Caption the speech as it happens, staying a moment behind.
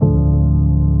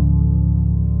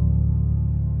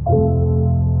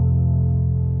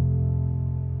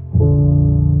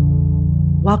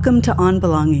Welcome to On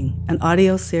Belonging, an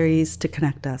audio series to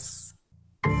connect us.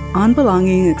 On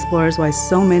Belonging explores why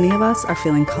so many of us are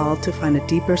feeling called to find a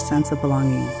deeper sense of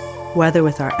belonging, whether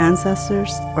with our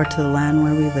ancestors or to the land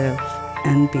where we live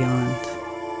and beyond.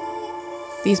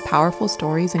 These powerful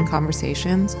stories and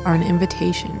conversations are an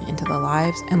invitation into the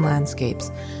lives and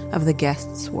landscapes of the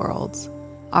guests' worlds,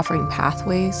 offering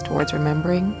pathways towards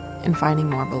remembering and finding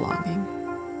more belonging.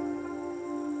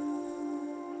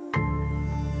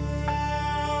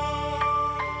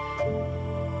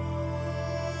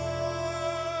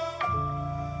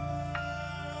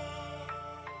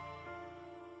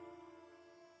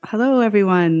 Hello,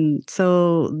 everyone.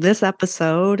 So this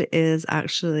episode is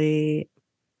actually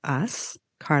us,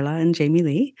 Carla and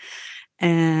Jamie-Leigh.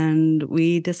 And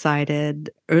we decided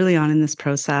early on in this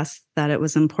process that it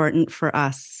was important for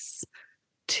us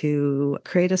to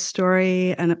create a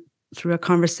story and through a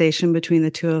conversation between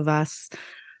the two of us,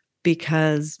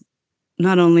 because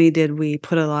not only did we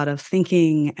put a lot of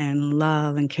thinking and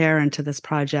love and care into this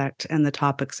project and the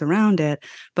topics around it,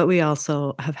 but we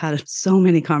also have had so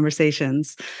many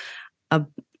conversations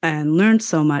and learned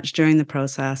so much during the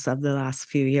process of the last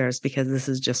few years, because this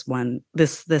is just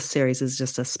this series is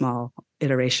just a small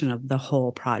iteration of the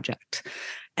whole project.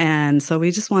 And so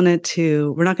we just wanted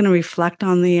to, we're not going to reflect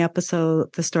on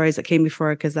the stories that came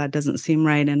before, because that doesn't seem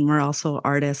right. And we're also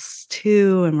artists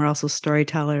too, and we're also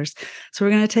storytellers. So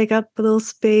we're going to take up a little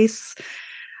space,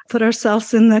 put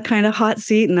ourselves in the kind of hot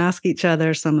seat, and ask each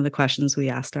other some of the questions we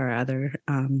asked our other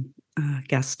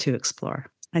guests to explore.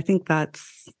 I think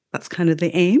that's kind of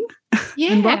the aim.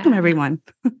 Yeah. And welcome, everyone.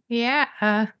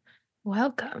 Yeah.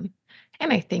 Welcome.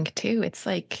 And I think too, it's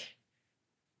like,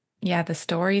 the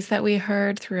stories that we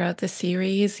heard throughout the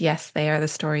series, yes, they are the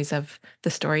stories of the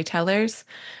storytellers.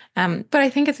 But I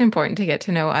think it's important to get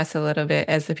to know us a little bit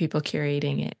as the people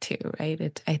curating it too,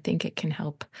 right? I think it can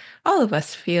help all of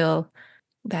us feel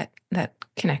that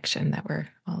connection that we're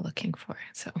all looking for.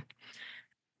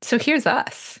 So here's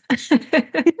us.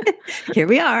 Here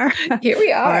we are. Here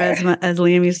we are. Or as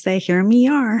Liam used to say, here me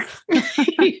are.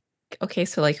 Okay,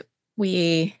 so like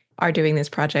we are doing this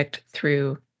project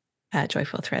through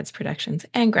Joyful Threads Productions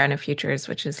and Grounded Futures,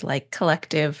 which is like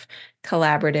collective,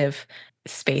 collaborative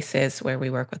spaces where we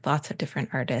work with lots of different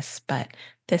artists. But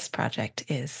this project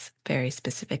is very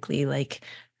specifically like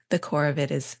the core of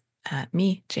it is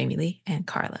me, Jamie-Leigh, and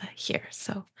Carla here.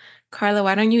 So Carla,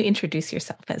 why don't you introduce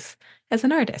yourself as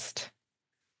an artist?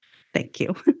 Thank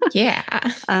you. Yeah.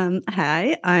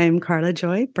 Hi, I'm Carla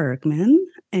Joy Bergman,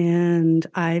 and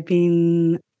I've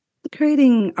been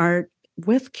creating art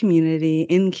with community,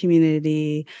 in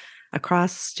community,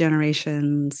 across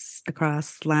generations,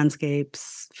 across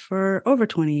landscapes for over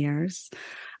 20 years.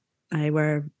 I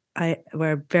wear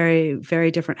very,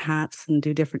 very different hats and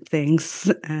do different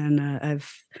things. And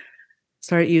I've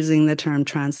started using the term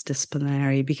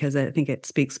transdisciplinary because I think it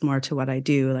speaks more to what I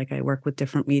do. Like, I work with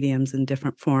different mediums in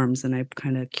different forms, and I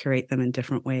kind of curate them in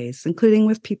different ways, including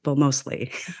with people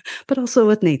mostly, but also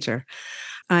with nature.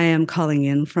 I am calling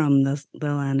in from the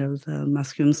land of the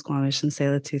Musqueam, Squamish, and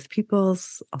Tsleil-Waututh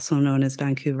peoples, also known as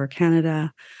Vancouver,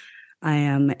 Canada. I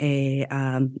am a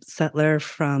settler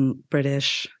from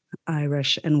British,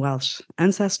 Irish, and Welsh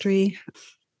ancestry.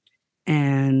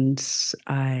 And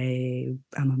I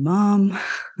am a mom,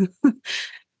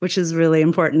 which is really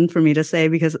important for me to say,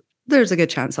 because there's a good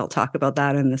chance I'll talk about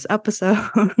that in this episode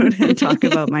and talk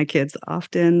about my kids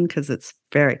often, because it's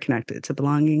very connected to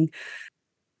belonging.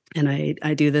 And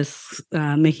I do this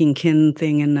making kin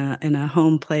thing in a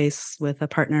home place with a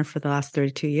partner for the last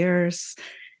 32 years.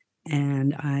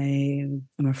 And I'm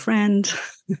a friend.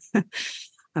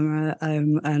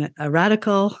 I'm a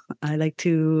radical. I like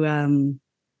to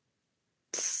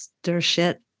stir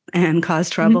shit and cause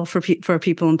trouble for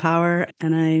people in power.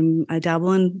 And I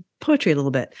dabble in poetry a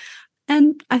little bit.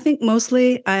 And I think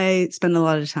mostly I spend a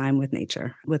lot of time with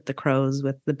nature, with the crows,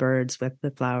 with the birds, with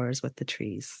the flowers, with the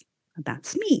trees.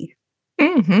 That's me.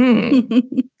 Mm-hmm.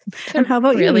 And how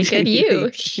about really you? Good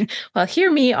you. Well, here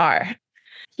me are.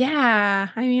 Yeah,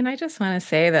 I mean, I just want to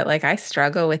say that like I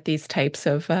struggle with these types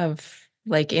of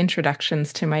like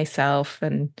introductions to myself,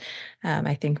 and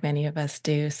I think many of us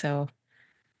do. So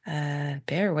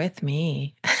bear with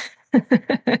me.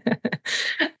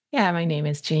 Yeah, my name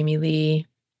is Jamie-Leigh.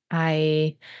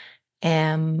 I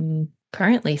am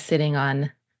currently sitting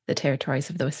on the territories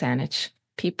of the Wasanich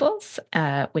peoples,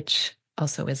 which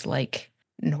also is like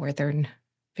Northern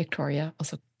Victoria,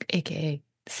 also aka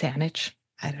Saanich.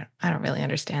 I don't really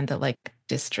understand the like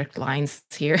district lines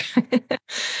here.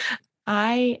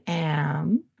 I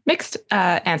am mixed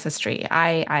ancestry.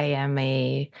 I am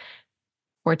a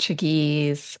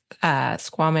Portuguese,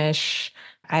 Squamish,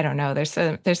 I don't know.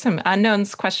 There's some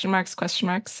unknowns, question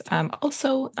marks.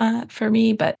 Also for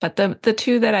me, but the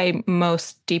two that I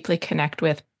most deeply connect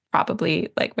with, probably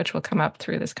like which will come up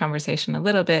through this conversation a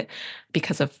little bit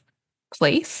because of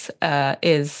place,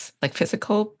 is like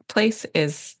physical place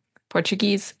is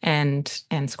Portuguese and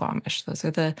Squamish. Those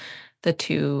are the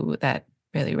two that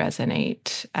really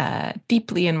resonate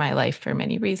deeply in my life for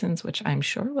many reasons, which I'm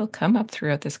sure will come up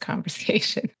throughout this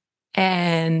conversation.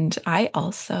 And I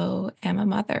also am a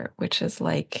mother, which is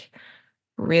like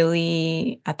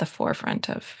really at the forefront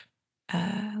of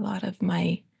a lot of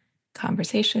my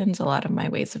conversations, a lot of my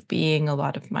ways of being, a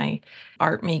lot of my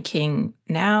art making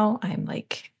now. I'm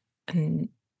going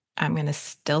to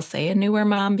still say a newer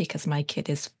mom because my kid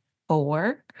is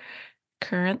 4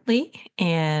 currently,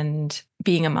 and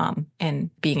being a mom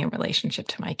and being in relationship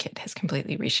to my kid has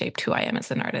completely reshaped who I am as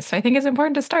an artist. So I think it's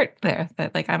important to start there,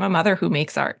 that like I'm a mother who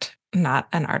makes art, not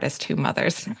an artist who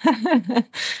mothers.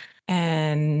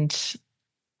 And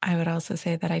I would also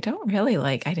say that I didn't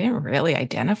really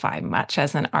identify much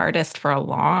as an artist for a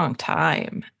long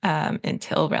time,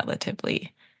 until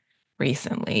relatively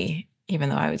recently, even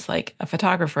though I was like a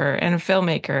photographer and a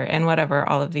filmmaker and whatever,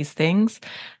 all of these things.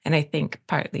 And I think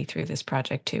partly through this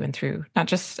project too, and through not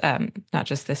just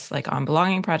this like on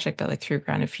belonging project, but like through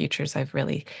Grounded Futures, I've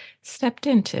really stepped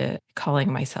into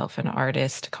calling myself an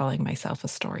artist, calling myself a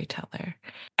storyteller.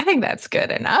 I think that's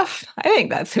good enough. I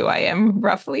think that's who I am,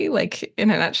 roughly, like in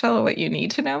a nutshell, what you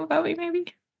need to know about me, maybe.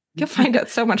 You'll find out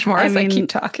so much more I as I keep mean,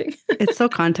 talking. it's so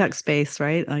context based,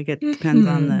 right? Like it depends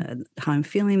on Hmm. the how I'm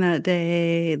feeling that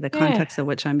day, the Yeah. context of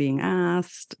which I'm being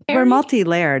asked. We're Very.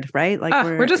 multi-layered, right? Like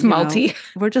We're just multi.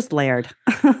 we're just layered.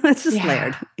 It's just Yeah.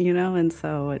 layered, and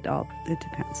so it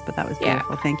depends. But that was Yeah.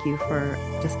 beautiful. Thank you for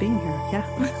just being here. Hmm. Yeah.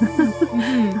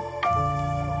 Hmm.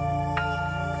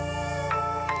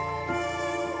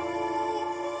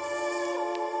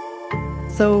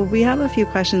 So we have a few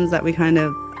questions that we kind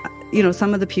of,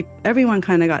 some of the people, everyone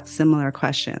kind of got similar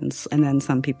questions, and then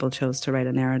some people chose to write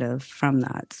a narrative from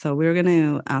that. So we were going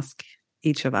to ask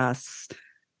each of us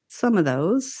some of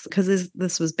those because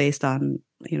this was based on,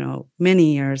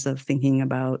 many years of thinking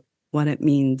about what it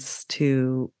means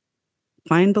to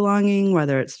find belonging,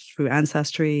 whether it's through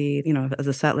ancestry, as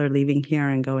a settler leaving here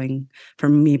and going, for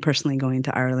me personally, going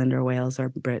to Ireland or Wales or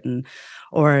Britain,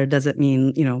 or does it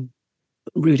mean,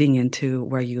 rooting into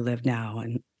where you live now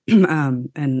and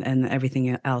and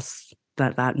everything else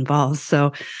that involves.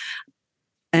 So,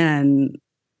 and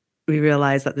we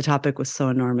realized that the topic was so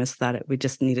enormous that we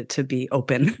just needed to be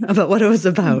open about what it was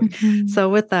about. Hmm. So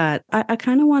with that, I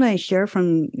kind of want to hear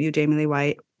from you,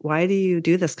 Jamie-Leigh. Why do you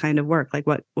do this kind of work? Like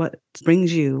what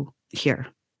brings you here?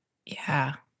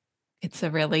 Yeah, it's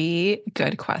a really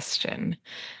good question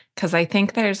because I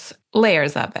think there's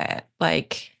layers of it.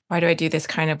 Like, why do I do this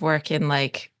kind of work in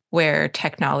like where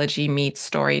technology meets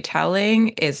storytelling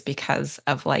is because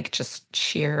of like just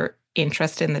sheer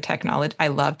interest in the technology. I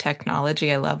love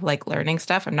technology. I love like learning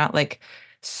stuff. I'm not like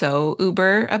so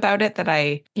uber about it that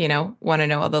I, want to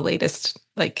know all the latest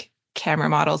like camera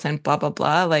models and blah blah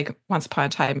blah. Like once upon a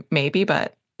time, maybe,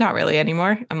 but not really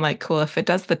anymore. I'm like, cool, if it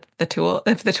does the tool,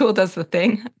 if the tool does the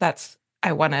thing,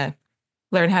 I want to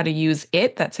learn how to use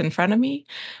it that's in front of me,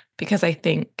 because I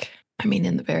think, I mean,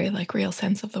 in the very like real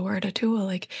sense of the word, a tool,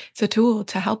 like it's a tool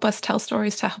to help us tell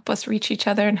stories, to help us reach each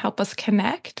other and help us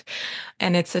connect.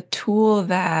 And it's a tool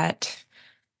that,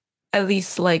 at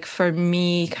least like for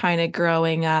me, kind of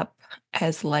growing up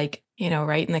as like,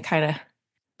 right in the kind of,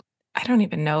 I don't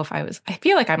even know if I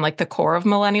feel like I'm like the core of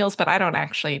millennials, but I don't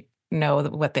actually know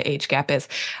what the age gap is.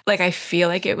 Like, I feel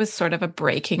like it was sort of a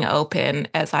breaking open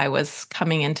as I was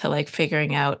coming into like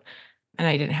figuring out, and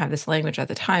I didn't have this language at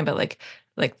the time, but like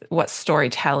what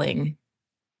storytelling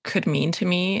could mean to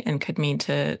me and could mean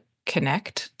to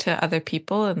connect to other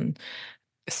people. And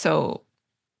so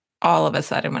all of a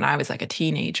sudden, when I was like a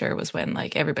teenager, was when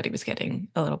like everybody was getting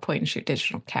a little point and shoot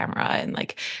digital camera and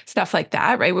like stuff like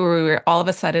that, right? Where we were all of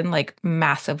a sudden like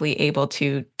massively able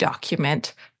to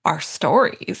document our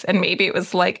stories. And maybe it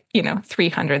was like,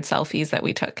 300 selfies that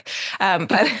we took,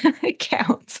 but it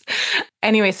counts.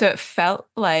 Anyway, so it felt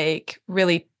like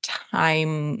really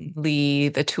timely,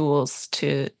 the tools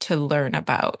to learn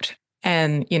about.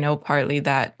 And, partly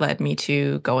that led me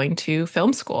to going to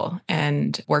film school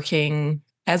and working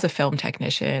as a film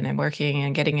technician and working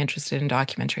and getting interested in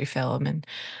documentary film, and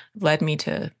led me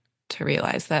to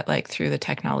realize that like through the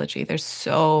technology there's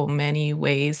so many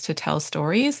ways to tell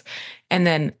stories. And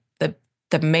then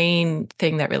the main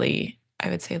thing that really, I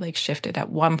would say, like shifted at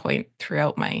one point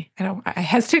throughout I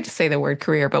hesitate to say the word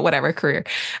career, but whatever, career,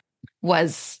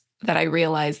 was that I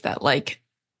realized that like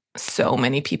so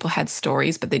many people had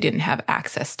stories, but they didn't have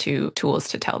access to tools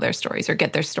to tell their stories or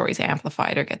get their stories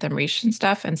amplified or get them reached and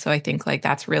stuff. And so I think like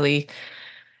that's really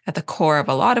at the core of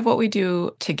a lot of what we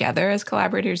do together as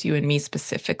collaborators, you and me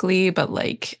specifically, but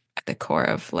like at the core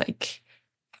of like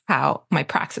how my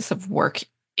praxis of work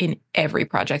in every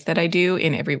project that I do,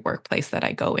 in every workplace that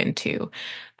I go into.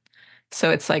 So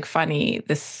it's like funny,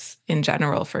 this in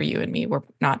general for you and me, we're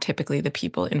not typically the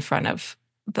people in front of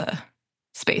the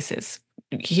spaces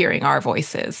hearing our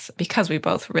voices because we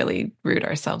both really root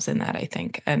ourselves in that, I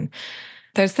think. And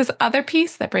there's this other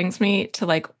piece that brings me to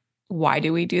like, why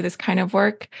do we do this kind of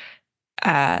work?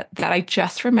 That I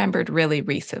just remembered really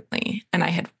recently, and I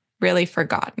had really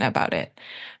forgotten about it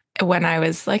when I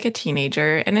was like a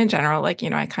teenager. And in general, like,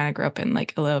 I kind of grew up in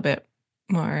like a little bit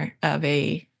more of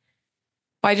a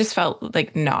I just felt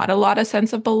like not a lot of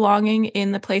sense of belonging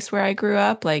in the place where I grew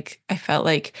up. Like I felt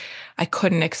like I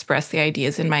couldn't express the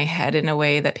ideas in my head in a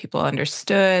way that people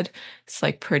understood. It's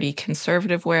like pretty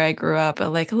conservative where I grew up,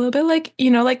 but like a little bit like,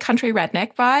 like country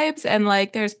redneck vibes. And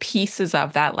like there's pieces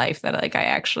of that life that like I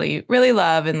actually really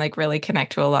love and like really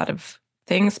connect to a lot of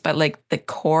things. But like the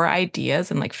core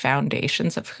ideas and like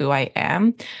foundations of who I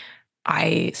am,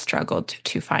 I struggled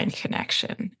to find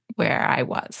connection where I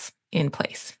was in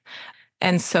place.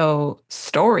 And so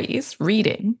stories,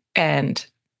 reading, and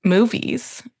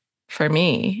movies for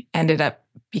me ended up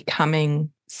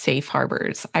becoming safe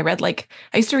harbors. I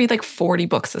used to read like 40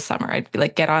 books a summer. I'd be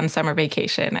like, get on summer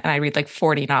vacation and I read like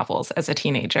 40 novels as a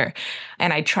teenager.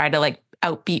 And I try to like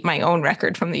outbeat my own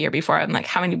record from the year before. I'm like,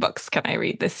 how many books can I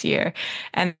read this year?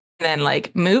 And then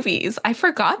like movies, I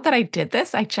forgot that I did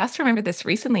this. I just remembered this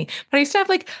recently, but I used to have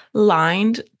like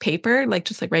lined paper, like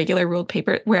just like regular ruled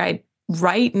paper where I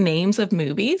write names of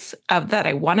movies of that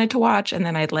I wanted to watch, and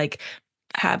then I'd like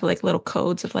have like little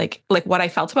codes of like what I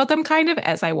felt about them kind of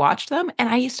as I watched them. And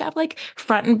I used to have like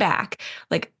front and back,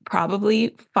 like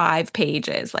probably 5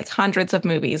 pages, like hundreds of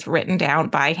movies written down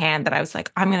by hand that I was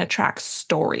like, I'm going to track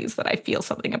stories that I feel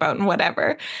something about and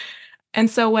whatever. And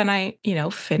so when I,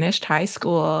 finished high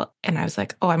school and I was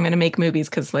like, oh, I'm going to make movies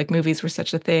because like movies were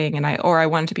such a thing. And I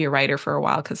wanted to be a writer for a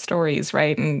while because stories,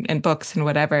 right? And books and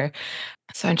whatever.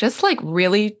 So I'm just like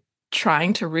really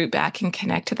trying to root back and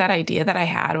connect to that idea that I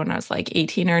had when I was like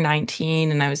 18 or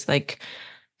 19. And I was like,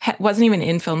 wasn't even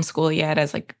in film school yet. I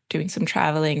was like doing some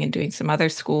traveling and doing some other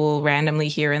school randomly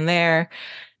here and there.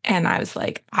 And I was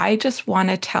like, I just want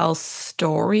to tell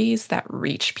stories that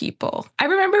reach people. I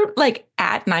remember like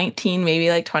at 19, maybe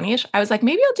like 20-ish, I was like,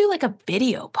 maybe I'll do like a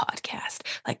video podcast.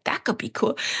 Like that could be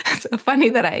cool. So funny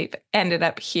that I ended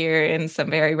up here in some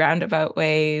very roundabout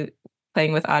way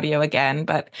playing with audio again.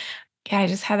 But yeah, I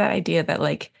just had that idea that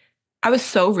like I was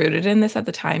so rooted in this at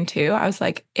the time too. I was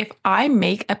like, if I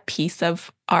make a piece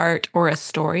of art or a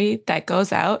story that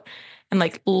goes out and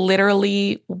like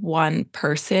literally one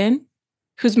person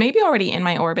who's maybe already in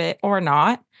my orbit or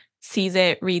not sees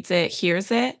it, reads it,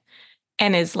 hears it,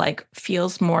 and is like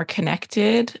feels more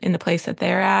connected in the place that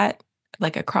they're at,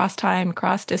 like across time,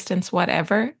 across distance,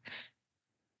 whatever,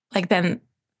 like then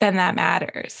that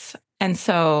matters. And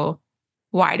so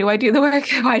why do I do the work?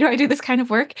 Why do I do this kind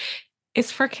of work?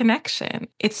 It's for connection.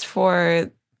 It's for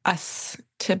us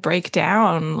to break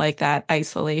down like that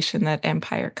isolation that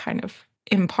empire kind of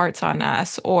imparts on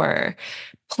us, or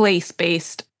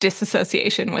place-based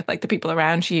disassociation with like the people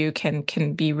around you can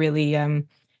be really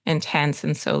intense.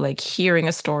 And so like hearing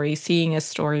a story, seeing a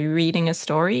story, reading a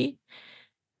story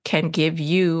can give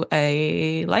you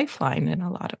a lifeline in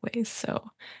a lot of ways. So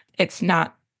it's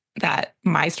not that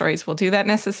my stories will do that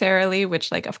necessarily,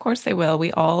 which like of course they will.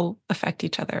 We all affect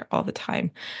each other all the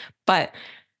time. But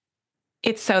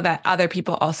it's so that other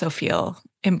people also feel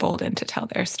emboldened to tell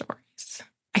their stories.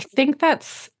 I think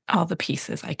that's all the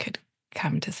pieces I could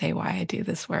come to say why I do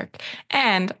this work.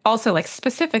 And also like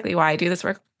specifically why I do this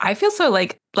work. I feel so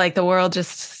like the world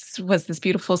just was this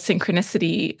beautiful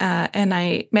synchronicity. And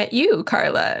I met you,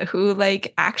 Carla, who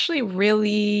like actually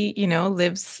really,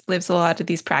 lives a lot of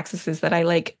these practices that I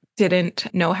like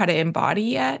didn't know how to embody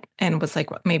yet and was like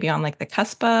maybe on like the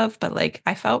cusp of, but like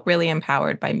I felt really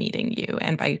empowered by meeting you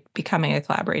and by becoming a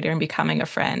collaborator and becoming a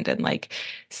friend and like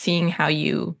seeing how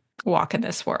you walk in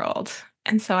this world.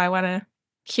 And so I want to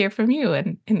hear from you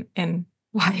and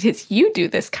why it is you do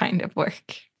this kind of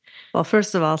work. Well,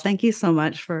 first of all, thank you so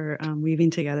much for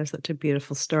weaving together such a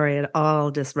beautiful story. It all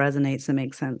just resonates and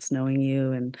makes sense knowing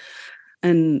you and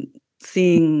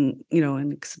seeing,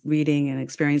 and reading and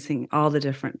experiencing all the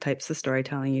different types of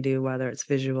storytelling you do, whether it's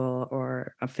visual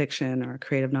or a fiction or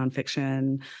creative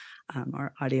nonfiction.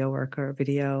 or audio work or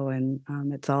video, and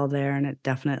it's all there, and it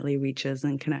definitely reaches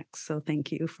and connects. So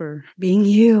thank you for being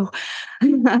you.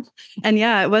 And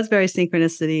yeah, it was very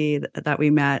synchronicity that we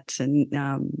met. And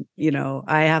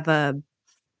I have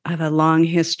a long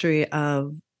history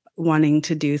of wanting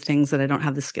to do things that I don't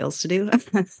have the skills to do.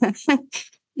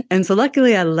 And so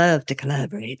luckily I love to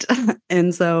collaborate.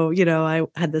 And so, I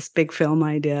had this big film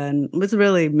idea and was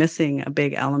really missing a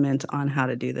big element on how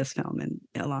to do this film. And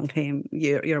along came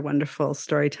your wonderful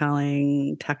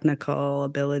storytelling, technical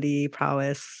ability,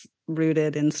 prowess,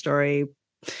 rooted in story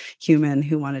human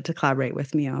who wanted to collaborate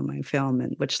with me on my film,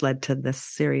 and which led to this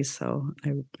series. So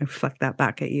I reflect that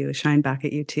back at you, shine back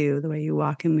at you too, the way you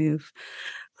walk and move.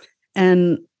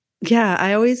 And yeah,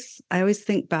 I always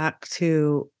think back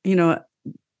to,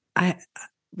 I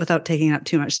without taking up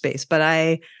too much space, but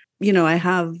I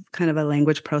have kind of a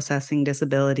language processing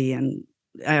disability, and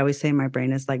I always say my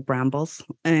brain is like brambles.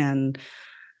 And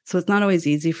so it's not always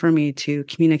easy for me to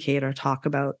communicate or talk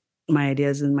about my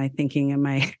ideas and my thinking and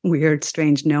my weird,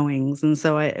 strange knowings. And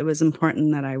so it was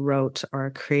important that I wrote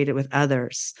or created with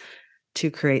others to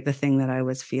create the thing that I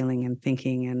was feeling and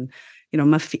thinking. And,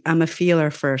 I'm a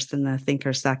feeler first and the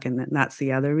thinker second. And that's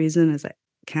the other reason is I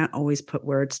can't always put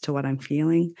words to what I'm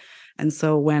feeling. And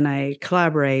so when I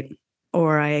collaborate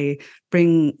or I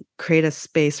create a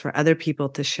space for other people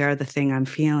to share the thing I'm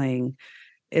feeling,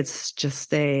 it's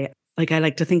just I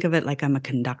like to think of it like I'm a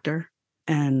conductor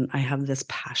and I have this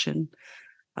passion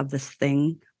of this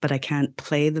thing, but I can't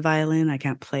play the violin. I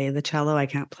can't play the cello. I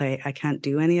can't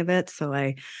do any of it.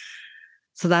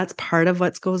 So that's part of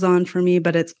what goes on for me,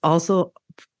 but it's also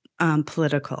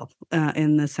political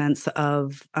in the sense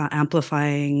of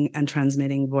amplifying and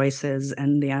transmitting voices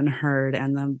and the unheard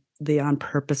and the on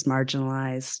purpose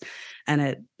marginalized. And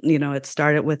it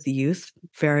started with the youth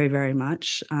very, very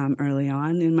much early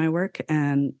on in my work,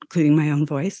 and including my own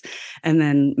voice, and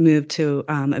then moved to,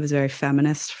 it was very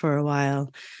feminist for a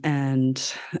while,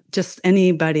 and just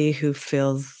anybody who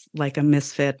feels like a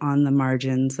misfit on the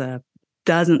margins,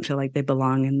 doesn't feel like they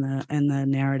belong in the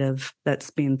narrative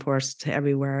that's being forced to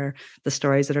everywhere, the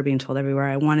stories that are being told everywhere.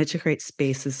 I wanted to create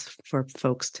spaces for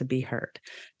folks to be heard,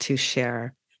 to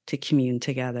share, to commune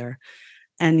together.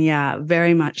 And yeah,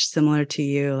 very much similar to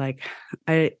you. Like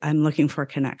I'm looking for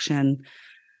connection,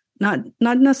 not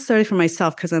necessarily for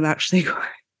myself, because I'm actually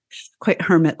quite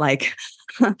hermit-like.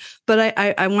 But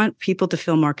I want people to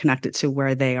feel more connected to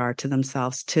where they are, to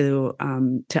themselves, to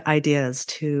ideas,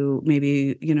 to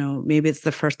maybe it's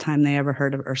the first time they ever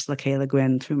heard of Ursula K. Le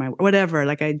Guin through my whatever.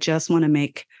 Like I just want to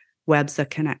make webs of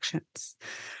connections,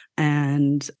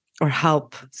 and or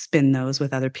help spin those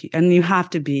with other people. And you have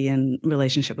to be in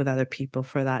relationship with other people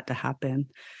for that to happen.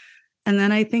 And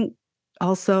then I think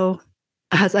also,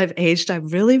 as I've aged,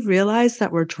 I've really realized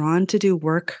that we're drawn to do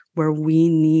work where we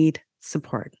need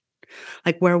support,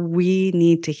 like where we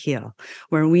need to heal,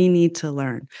 where we need to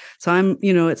learn. So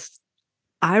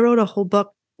I wrote a whole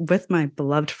book with my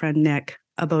beloved friend Nick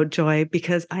about joy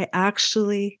because I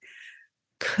actually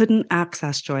couldn't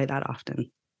access joy that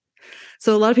often.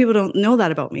 So a lot of people don't know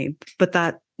that about me, but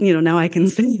that, now I can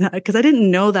say that because I didn't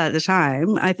know that at the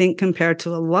time. I think compared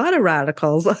to a lot of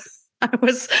radicals I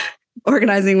was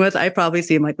organizing with, I probably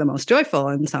seem like the most joyful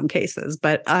in some cases,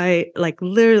 but I like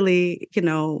literally,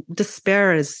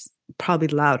 despair is probably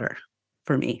louder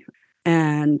for me.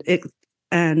 And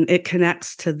it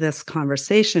connects to this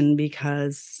conversation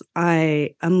because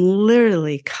I am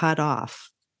literally cut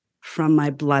off from my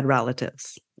blood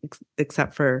relatives,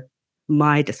 except for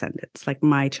my descendants, like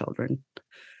my children.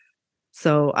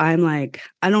 So I'm like,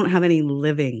 I don't have any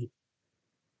living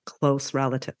close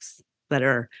relatives that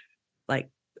are like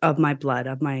of my blood,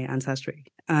 of my ancestry.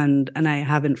 And I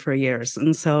haven't for years.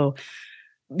 And so,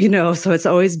 so it's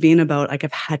always been about like,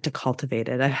 I've had to cultivate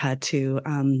it. I've had to,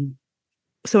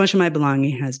 so much of my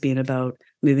belonging has been about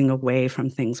moving away from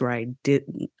things where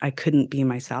I couldn't be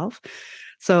myself.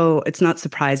 So it's not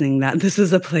surprising that this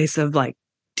is a place of like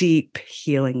deep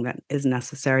healing that is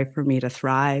necessary for me to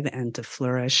thrive and to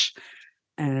flourish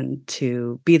and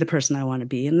to be the person I want to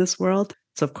be in this world.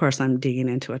 So of course I'm digging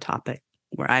into a topic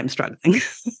where I'm struggling.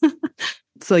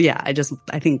 So yeah, I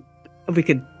think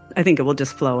it will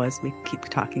just flow as we keep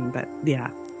talking, but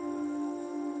yeah.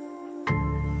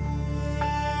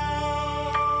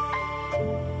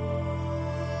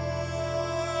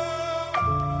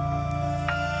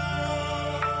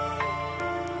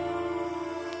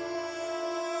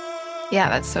 Yeah,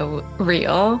 that's so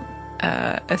real,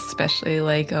 especially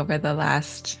like over the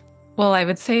last, well, I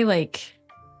would say like,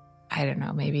 I don't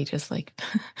know, maybe just like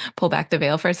pull back the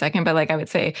veil for a second, but like I would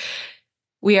say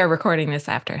we are recording this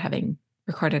after having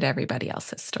recorded everybody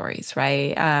else's stories,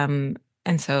 right?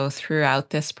 And so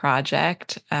throughout this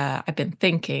project, I've been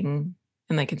thinking,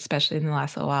 and like, especially in the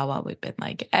last little while we've been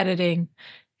like editing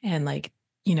and like,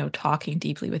 talking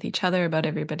deeply with each other about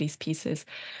everybody's pieces,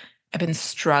 I've been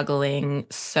struggling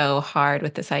so hard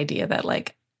with this idea that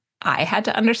like I had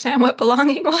to understand what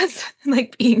belonging was,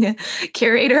 like being a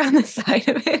curator on the side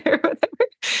of it or whatever.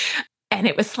 And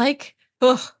it was like,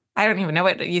 oh, I don't even know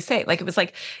what you say. Like it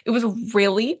was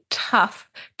really tough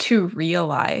to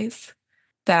realize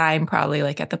that I'm probably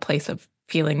like at the place of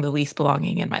feeling the least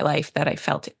belonging in my life that I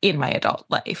felt in my adult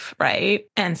life, right?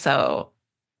 And so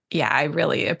yeah, I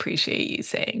really appreciate you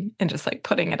saying and just like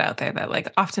putting it out there that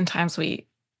like oftentimes we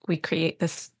create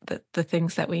the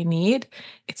things that we need.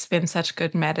 It's been such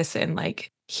good medicine,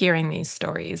 like hearing these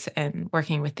stories and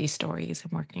working with these stories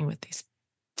and working with these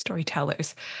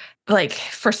storytellers, like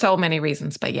for so many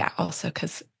reasons. But yeah, also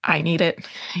because I need it,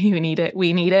 you need it,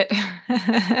 we need it.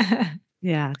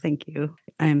 Yeah, thank you.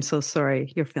 I am so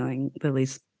sorry you're feeling the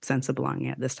least sense of belonging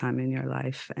at this time in your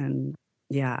life. And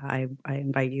yeah, I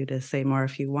invite you to say more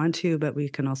if you want to, but we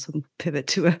can also pivot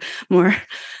to a more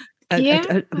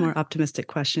Yeah. a more optimistic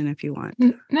question if you want.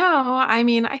 No, I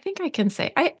mean, I think I can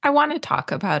say I want to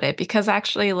talk about it because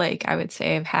actually, like I would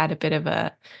say I've had a bit of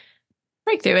a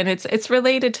breakthrough and it's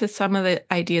related to some of the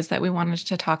ideas that we wanted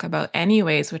to talk about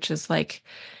anyways, which is like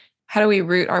how do we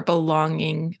root our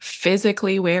belonging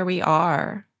physically where we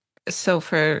are? So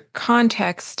for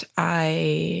context,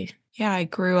 I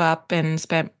grew up and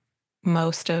spent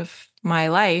most of my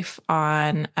life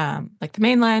on like the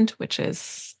mainland, which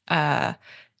is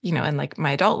and like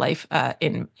my adult life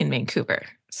in Vancouver.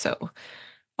 So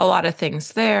a lot of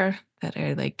things there that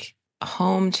are like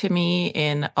home to me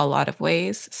in a lot of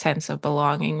ways, sense of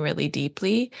belonging really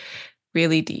deeply,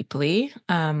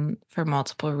 for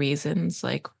multiple reasons.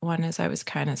 Like one, as I was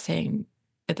kind of saying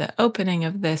at the opening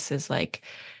of this, is like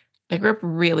I grew up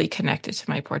really connected to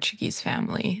my Portuguese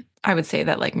family. I would say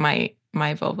that like my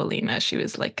vovalina, she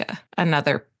was like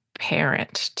another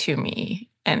parent to me,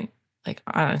 and like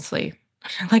honestly,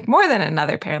 like more than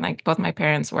another parent. Like both my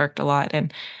parents worked a lot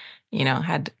and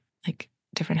had like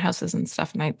different houses and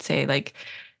stuff. And I'd say like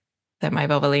that my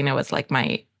vovalina was like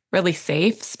my really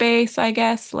safe space, I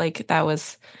guess. Like that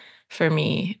was for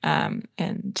me.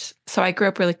 And so I grew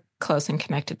up really close and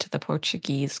connected to the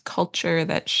Portuguese culture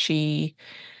that she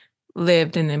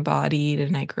lived and embodied.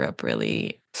 And I grew up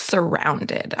really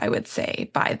surrounded, I would say,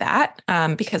 by that.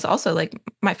 Because also like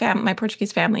my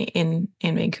Portuguese family in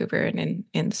Vancouver and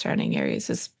in the surrounding areas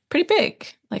is pretty big.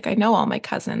 Like I know all my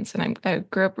cousins and I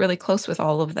grew up really close with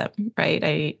all of them, right?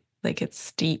 I like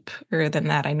it's deeper than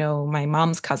that. I know my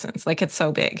mom's cousins, like it's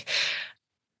so big.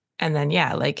 And then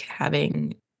yeah, like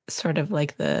having sort of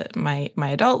like my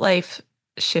adult life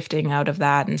shifting out of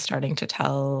that and starting to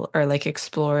tell or like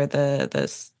explore the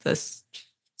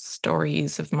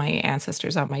stories of my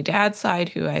ancestors on my dad's side,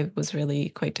 who I was really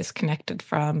quite disconnected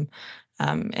from.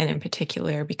 And in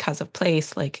particular, because of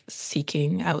place, like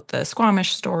seeking out the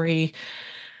Squamish story,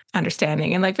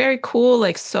 understanding and like very cool,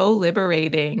 like so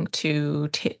liberating to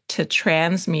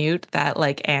transmute that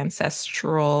like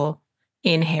ancestral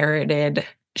inherited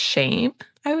shame,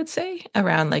 I would say,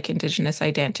 around like Indigenous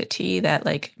identity that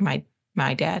like my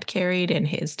dad carried and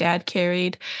his dad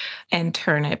carried, and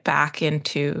turn it back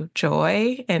into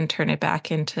joy and turn it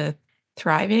back into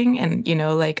thriving. And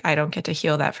like I don't get to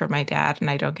heal that for my dad and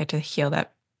I don't get to heal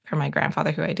that for my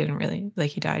grandfather, who I didn't really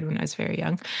like. He died when I was very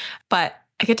young, but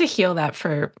I get to heal that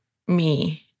for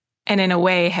me, and in a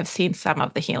way have seen some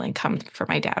of the healing come for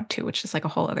my dad too, which is like a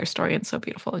whole other story and so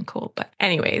beautiful and cool. But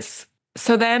anyways,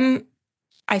 so then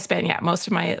I spent most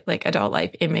of my like adult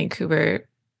life in Vancouver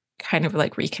kind of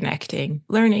like reconnecting,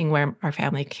 learning where our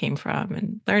family came from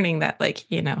and learning that like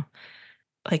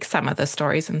like some of the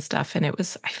stories and stuff. And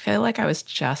I feel like I was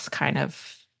just kind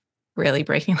of really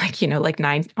breaking, like like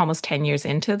 9 almost 10 years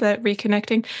into the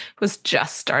reconnecting, was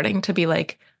just starting to be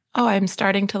like, oh, I'm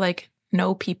starting to like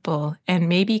know people and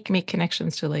maybe make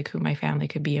connections to like who my family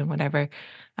could be and whatever.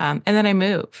 And then I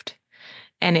moved.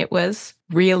 And it was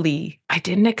really, I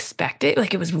didn't expect it.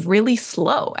 Like it was really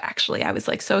slow, actually. I was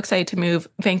like so excited to move.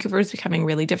 Vancouver was becoming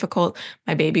really difficult.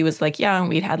 My baby was like young.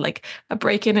 We'd had like a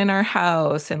break-in in our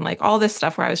house and like all this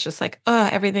stuff where I was just like, oh,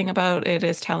 everything about it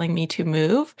is telling me to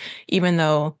move, even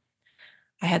though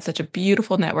I had such a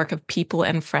beautiful network of people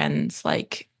and friends,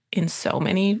 like in so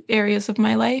many areas of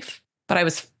my life. But I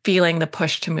was feeling the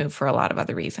push to move for a lot of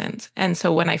other reasons. And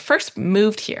so when I first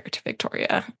moved here to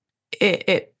Victoria,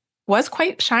 it was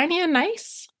quite shiny and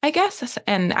nice, I guess.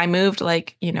 And I moved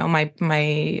like,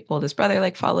 my oldest brother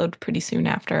like followed pretty soon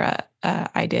after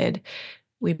I did.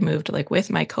 we moved like with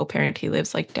my co-parent. He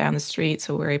lives like down the street,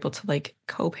 so we're able to like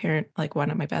co-parent. Like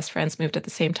one of my best friends moved at the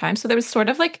same time. So there was sort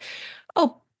of like,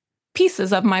 oh,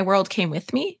 pieces of my world came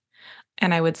with me.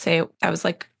 And I would say I was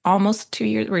like almost 2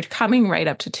 years, we're coming right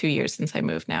up to 2 years since I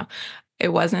moved now.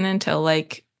 It wasn't until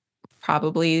like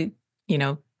probably,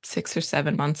 6 or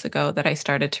 7 months ago that I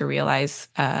started to realize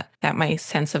that my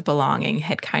sense of belonging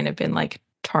had kind of been like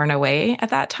torn away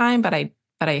at that time, but I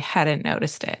hadn't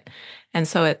noticed it. And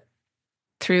so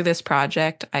through this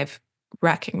project, I've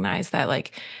recognized that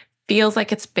like feels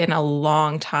like it's been a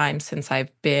long time since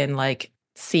I've been like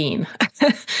seen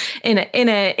in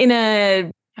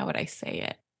a how would I say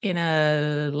it? In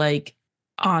a like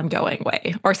ongoing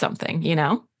way or something, you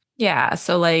know? Yeah,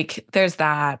 so like there's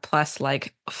that plus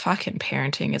like fucking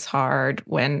parenting is hard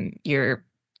when you're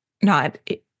not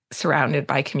surrounded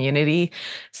by community.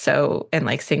 So, and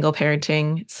like single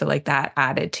parenting. So, like that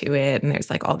added to it. And there's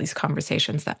like all these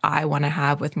conversations that I want to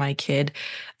have with my kid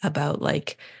about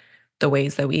like the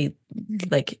ways that we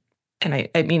like, and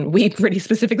I mean, we pretty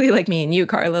specifically, like me and you,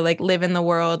 Carla, like live in the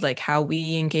world, like how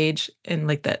we engage in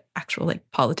like the actual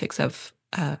like politics of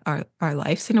our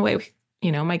lives in a way.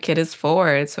 My kid is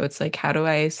 4, so it's like, how do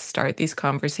I start these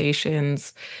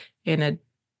conversations in a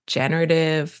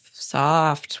generative,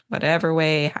 soft, whatever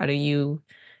way? How do you,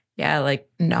 yeah, like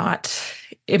not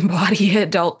embody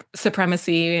adult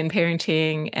supremacy in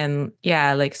parenting? And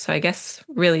yeah, like, so I guess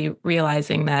really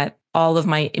realizing that all of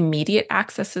my immediate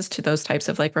accesses to those types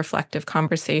of like reflective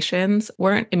conversations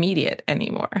weren't immediate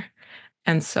anymore.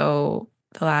 And so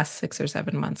the last 6 or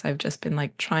 7 months, I've just been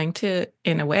like trying to,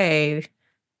 in a way,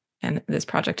 and this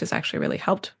project has actually really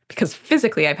helped because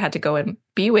physically I've had to go and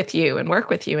be with you and work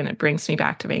with you, and it brings me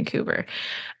back to Vancouver.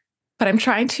 But I'm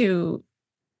trying to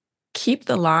keep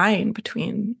the line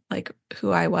between like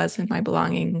who I was and my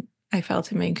belonging I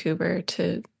felt in Vancouver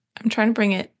to, I'm trying to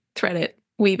bring it, thread it,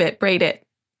 weave it, braid it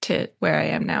to where I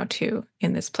am now too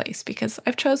in this place because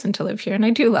I've chosen to live here and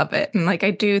I do love it. And like I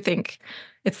do think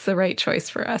it's the right choice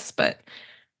for us, but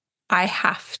I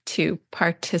have to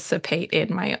participate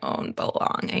in my own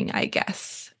belonging, I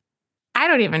guess. I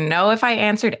don't even know if I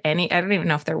answered any, I don't even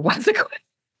know if there was a question.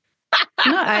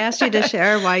 No, I asked you to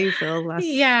share why you feel less.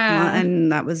 Yeah.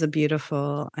 And that was I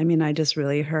mean, I just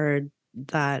really heard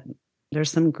that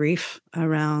there's some grief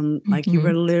around, like you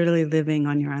were literally living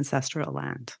on your ancestral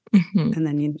land. And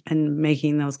then and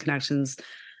making those connections.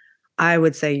 I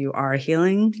would say you are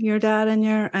healing your dad and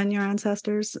your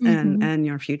ancestors and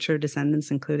your future descendants,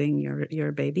 including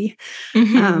your baby,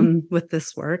 with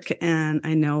this work. And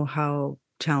I know how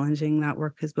challenging that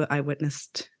work is, but I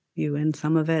witnessed you in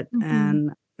some of it,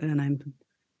 and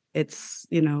it's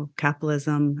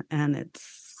capitalism and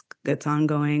it's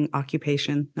ongoing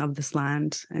occupation of this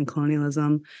land and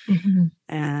colonialism,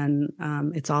 and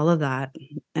it's all of that.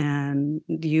 And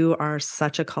you are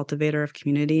such a cultivator of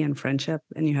community and friendship,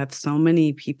 and you have so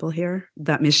many people here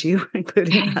that miss you,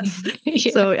 including us.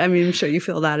 Yeah. So I mean, I'm sure you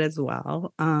feel that as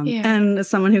well. Yeah. And as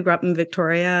someone who grew up in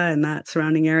Victoria and that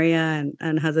surrounding area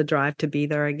and has a drive to be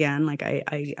there again, like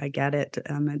I get it.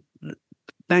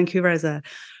 Vancouver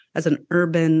as an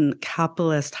urban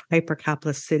capitalist, hyper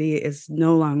capitalist city is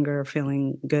no longer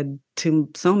feeling good to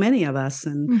so many of us.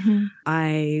 And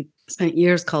I spent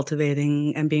years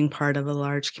cultivating and being part of a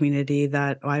large community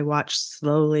that I watched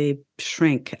slowly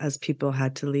shrink as people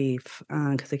had to leave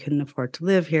because they couldn't afford to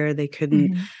live here. They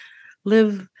couldn't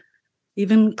live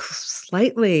even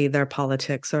slightly their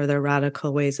politics or their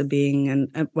radical ways of being.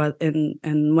 And what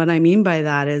I mean by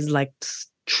that is like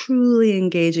truly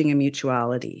engaging in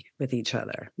mutuality with each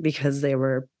other because they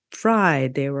were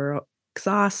fried, they were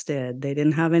exhausted, they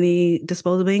didn't have any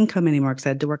disposable income anymore because they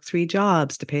had to work 3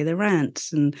 jobs to pay the rent.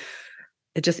 And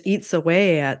it just eats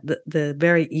away at the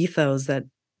very ethos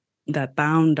that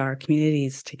bound our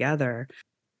communities together.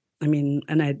 I mean,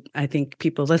 and I think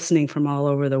people listening from all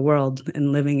over the world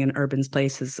and living in urban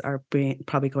places are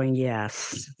probably going,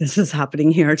 yes, this is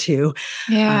happening here too.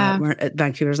 Yeah.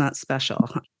 Vancouver's not special.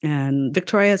 And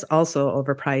Victoria is also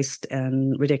overpriced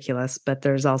and ridiculous, but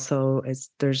there's also,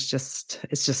 it's just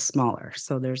smaller.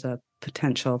 So there's a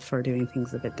potential for doing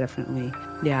things a bit differently.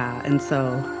 Yeah. And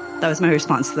so that was my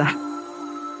response to that.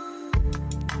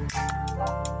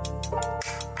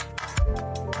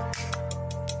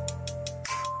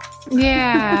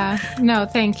 Yeah. No,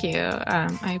 thank you.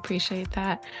 I appreciate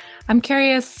that. I'm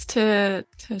curious to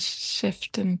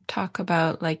shift and talk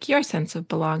about like your sense of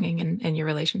belonging and your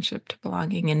relationship to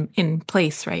belonging in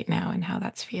place right now and how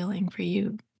that's feeling for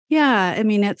you. Yeah. I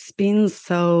mean, it's been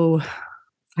so,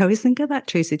 I always think of that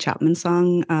Tracy Chapman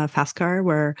song, Fast Car,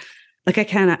 where like I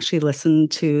can't actually listen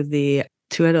to the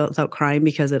to it without crying,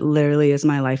 because it literally is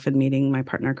my life in meeting my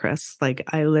partner, Chris. Like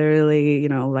I literally,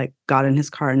 like got in his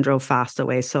car and drove fast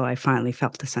away. So I finally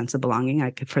felt a sense of belonging.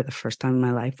 I could, for the first time in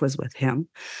my life, was with him.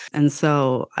 And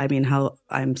so, I mean, how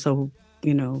I'm so,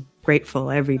 grateful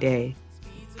every day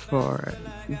for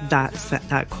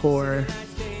that core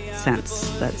sense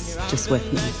that's just with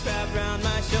me.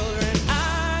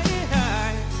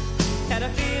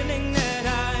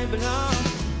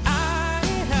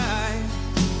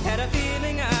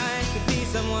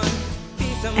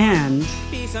 And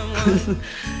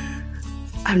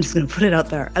I'm just going to put it out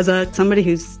there as somebody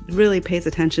who's really pays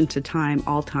attention to time,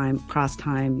 all time, cross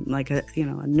time, like a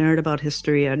nerd about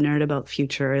history, a nerd about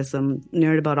futurism,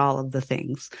 nerd about all of the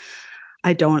things.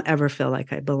 I don't ever feel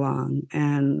like I belong,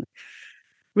 and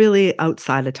really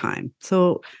outside of time.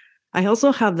 So I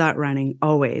also have that running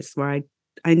always, where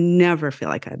I never feel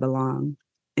like I belong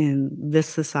in this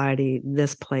society,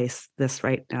 this place, this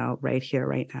right now, right here,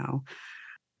 right now.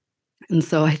 And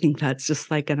so I think that's just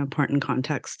like an important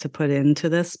context to put into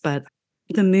this. But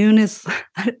the moon is,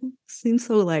 it seems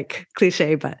so like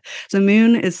cliche, but the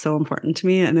moon is so important to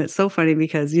me. And it's so funny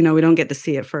because, we don't get to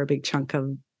see it for a big chunk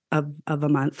of a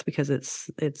month because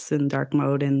it's in dark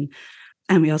mode, and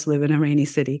we also live in a rainy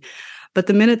city. But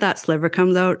the minute that sliver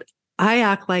comes out, I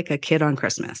act like a kid on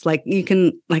Christmas. Like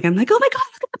I'm like, oh my God,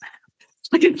 look at that.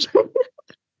 Like it's,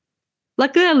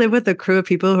 luckily I live with a crew of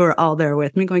people who are all there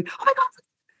with me going, oh my God.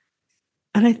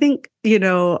 And I think,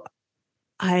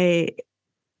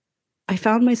 I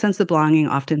found my sense of belonging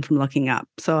often from looking up.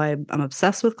 So I'm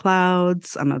obsessed with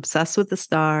clouds. I'm obsessed with the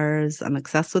stars. I'm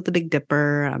obsessed with the Big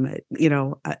Dipper. I'm,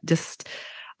 just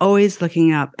always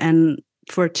looking up. And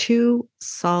for 2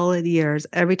 solid years,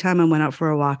 every time I went out for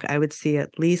a walk, I would see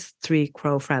at least 3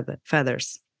 crow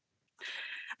feathers.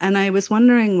 And I was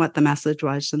wondering what the message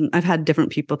was. And I've had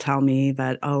different people tell me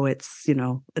that, oh, it's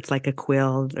like a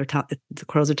quill. The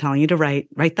crows are telling you to write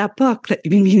that book that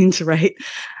you've been meaning to write,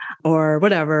 or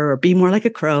whatever, or be more like a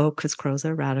crow, because crows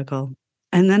are radical.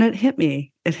 And then it hit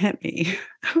me. I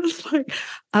was like,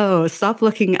 oh, stop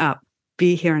looking up.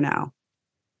 Be here now.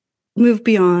 Move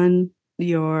beyond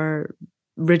your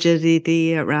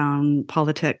rigidity around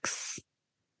politics.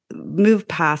 Move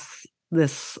past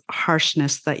this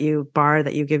harshness that you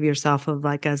give yourself of,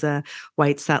 like, as a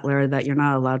white settler, that you're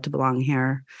not allowed to belong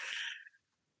here.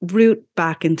 Root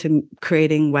back into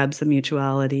creating webs of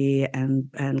mutuality and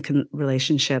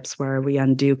relationships where we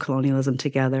undo colonialism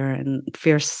together, and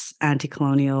fierce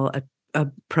anti-colonial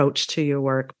approach to your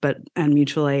work, and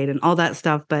mutual aid and all that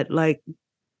stuff. But like,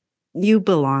 you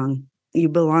belong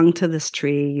to this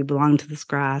tree, you belong to this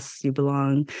grass,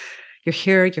 you're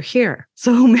here.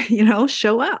 So,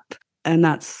 show up. And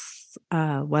that's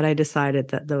what I decided,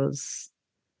 that those,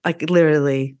 like,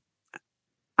 literally,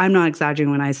 I'm not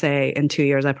exaggerating when I say in 2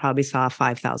 years, I probably saw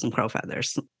 5,000 crow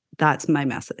feathers. That's my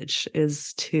message,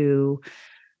 is to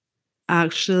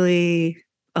actually,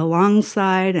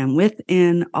 alongside and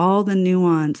within all the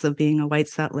nuance of being a white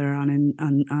settler on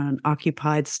an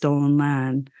occupied, stolen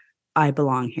land, I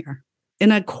belong here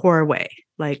in a core way,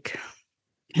 like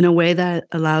in a way that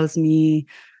allows me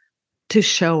to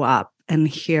show up and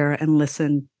hear and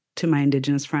listen to my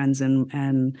Indigenous friends,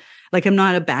 and like, I'm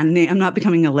not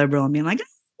becoming a liberal and being like,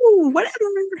 oh, whatever.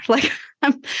 Like,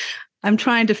 I'm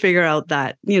trying to figure out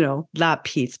that, that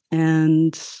piece.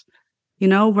 And,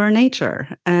 we're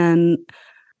nature. And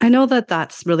I know that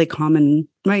that's really common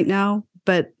right now,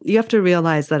 but you have to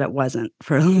realize that it wasn't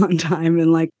for a long time.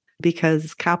 And like,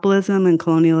 because capitalism and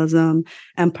colonialism,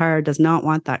 empire does not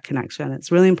want that connection.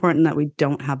 It's really important that we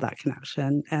don't have that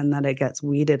connection, and that it gets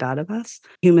weeded out of us.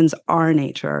 Humans are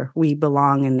nature. We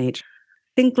belong in nature.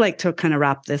 I think, like, to kind of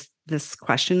wrap this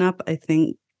question up, I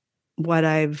think what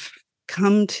I've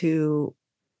come to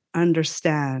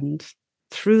understand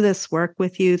through this work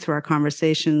with you, through our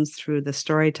conversations, through the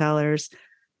storytellers,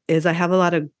 is I have a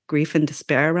lot of grief and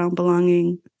despair around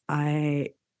belonging.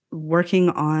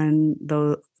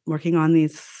 Working on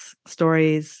these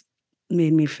stories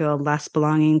made me feel less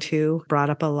belonging to,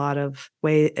 brought up a lot of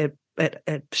ways, it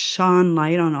shone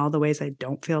light on all the ways I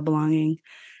don't feel belonging.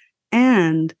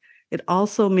 And it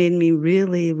also made me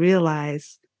really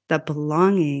realize that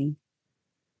belonging,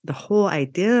 the whole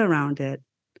idea around it,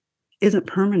 isn't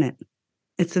permanent.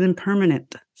 It's an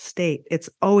impermanent state. It's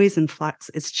always in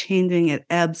flux. It's changing. It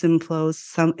ebbs and flows.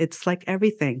 It's like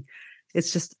everything.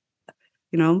 It's just,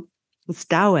 it's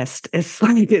Taoist. It's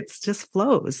like, it's just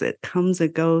flows. It comes,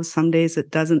 it goes. Some days it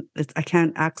doesn't, I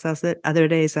can't access it. Other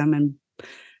days I'm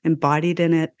embodied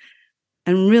in it.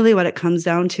 And really what it comes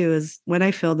down to is when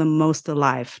I feel the most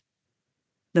alive,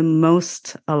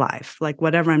 like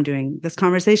whatever I'm doing, this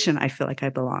conversation, I feel like I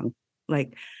belong.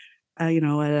 Like,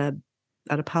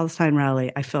 at a Palestine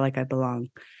rally, I feel like I belong.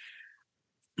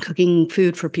 Cooking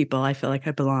food for people, I feel like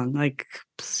I belong. Like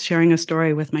sharing a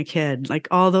story with my kid, like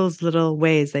all those little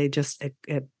ways, they just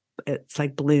it's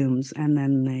like blooms, and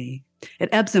then it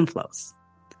ebbs and flows.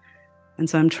 And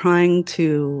so I'm trying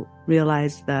to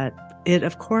realize that it,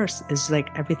 of course, is like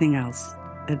everything else.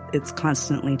 It's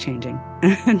constantly changing,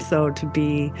 and so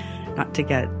not to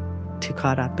get too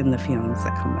caught up in the feelings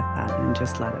that come with that, and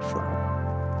just let it flow.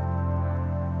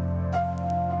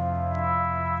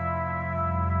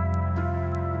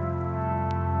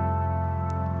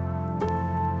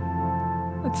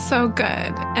 It's so good.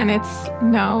 And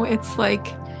it's like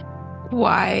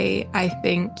why I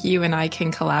think you and I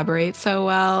can collaborate so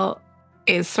well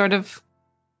is sort of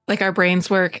like our brains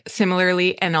work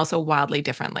similarly and also wildly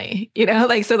differently,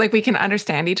 like, so like we can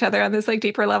understand each other on this like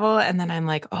deeper level. And then I'm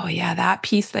like, oh yeah, that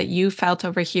piece that you felt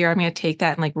over here, I'm going to take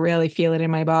that and like really feel it in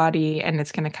my body and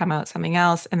it's going to come out something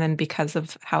else. And then because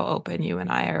of how open you and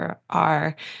I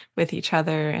are with each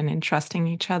other and in trusting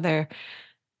each other,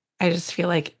 I just feel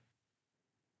like,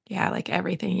 yeah, like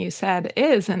everything you said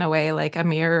is in a way like a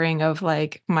mirroring of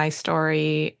like my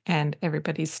story and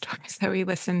everybody's stories that we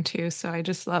listen to. So I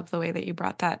just love the way that you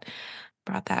brought that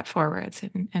forwards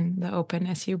and the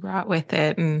openness you brought with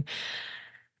it. And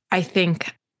I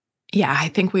think, yeah, I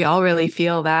think we all really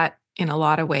feel that in a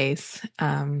lot of ways.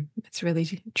 It's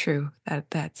really true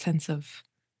that sense of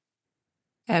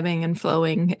ebbing and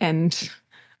flowing, and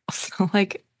also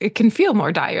like it can feel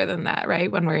more dire than that,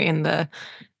 right? When we're in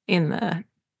the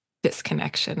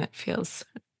disconnection, it feels,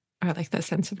 or like the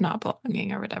sense of not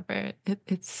belonging or whatever.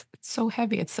 It's so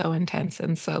heavy, it's so intense.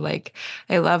 And so like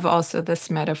I love also this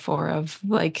metaphor of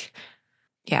like,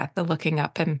 yeah, the looking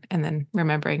up and then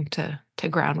remembering to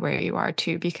ground where you are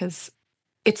too, because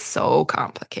it's so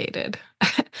complicated.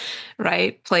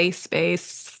 Right? Place, space,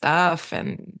 stuff,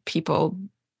 and people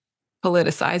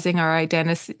politicizing our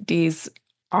identities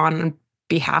on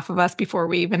behalf of us before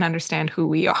we even understand who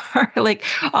we are. Like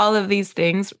all of these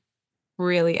things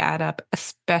really add up,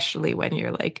 especially when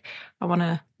you're like, I want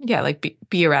to, yeah, like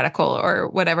be a radical or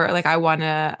whatever. Like I want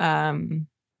to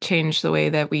change the way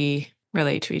that we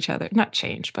relate to each other. Not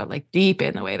change, but like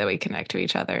deepen the way that we connect to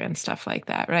each other and stuff like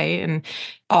that, right? And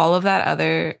all of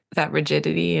that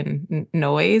rigidity and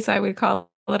noise, I would call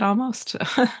it almost,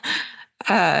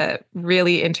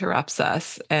 really interrupts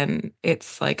us. And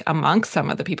it's like amongst some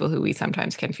of the people who we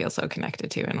sometimes can feel so connected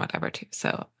to and whatever too.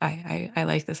 So I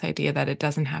like this idea that it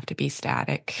doesn't have to be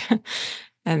static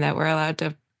and that we're allowed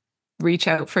to reach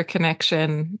out for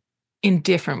connection in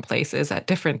different places at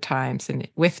different times and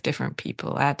with different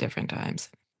people at different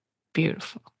times.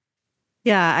 Beautiful.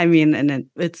 Yeah, I mean, and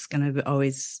it's going to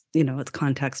always, it's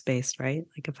context based, right?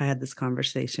 Like if I had this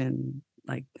conversation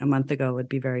like a month ago would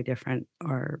be very different,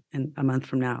 or in a month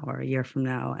from now, or a year from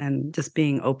now, and just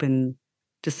being open,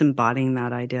 just embodying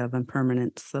that idea of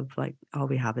impermanence, of like all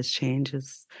we have is change,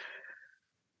 is,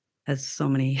 as so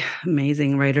many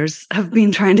amazing writers have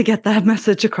been trying to get that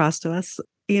message across to us.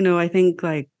 I think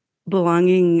like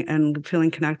belonging and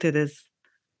feeling connected is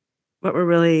what we're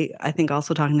really, I think,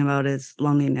 also talking about is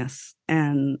loneliness.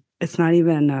 And it's not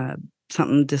even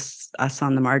something just us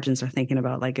on the margins are thinking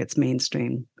about, like it's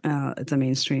mainstream. It's a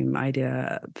mainstream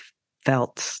idea,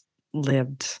 felt,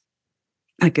 lived,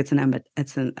 like it's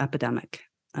an epidemic.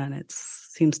 And it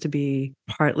seems to be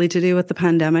partly to do with the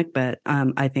pandemic, but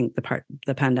I think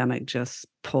the pandemic just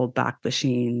pulled back the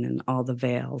sheen and all the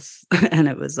veils, and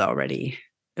it was already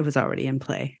in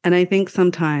play. And I think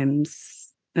sometimes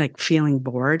like feeling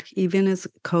bored even is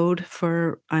code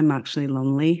for I'm actually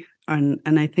lonely. And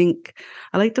I think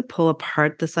I like to pull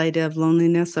apart this idea of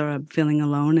loneliness or feeling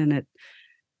alone, and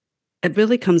it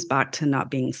really comes back to not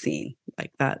being seen,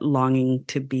 like that longing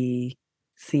to be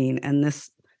seen. And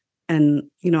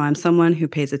I'm someone who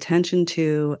pays attention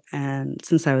to, and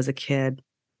since I was a kid,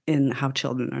 in how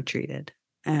children are treated,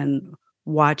 and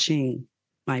watching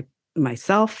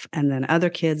myself and then other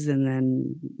kids, and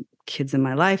then kids in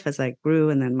my life as I grew,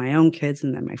 and then my own kids,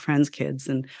 and then my friends' kids,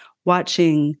 and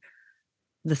watching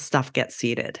the stuff get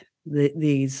seeded.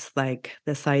 These like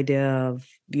this idea of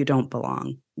you don't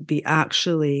belong, be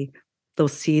actually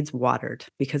those seeds watered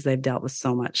because they've dealt with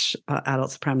so much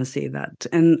adult supremacy, that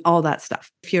and all that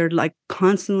stuff. If you're like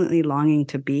constantly longing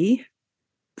to be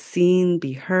seen,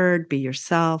 be heard, be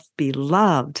yourself, be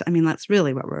loved, I mean, that's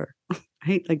really what we're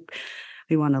right. Like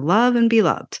we want to love and be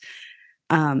loved.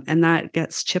 And that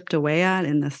gets chipped away at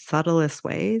in the subtlest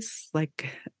ways, like,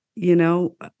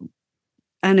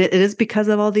 and it is because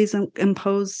of all these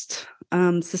imposed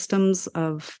systems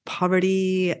of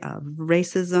poverty, of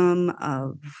racism,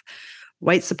 of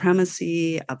white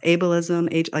supremacy, of ableism,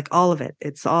 age, like all of it.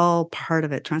 It's all part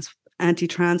of it.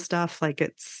 Anti-trans stuff, like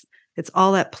it's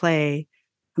all at play.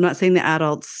 I'm not saying the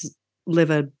adults live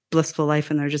a blissful life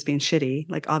and they're just being shitty.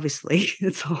 Like obviously,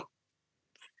 it's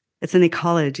an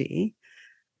ecology.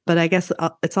 But I guess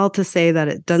it's all to say that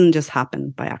it doesn't just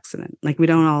happen by accident. Like we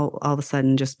don't all of a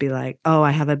sudden just be like, oh, I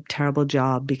have a terrible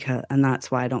job because, and that's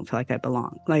why I don't feel like I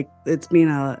belong. Like there's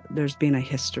been a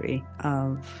history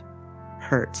of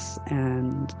hurts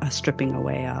and a stripping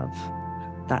away of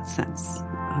that sense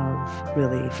of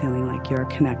really feeling like you're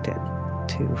connected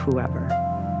to whoever.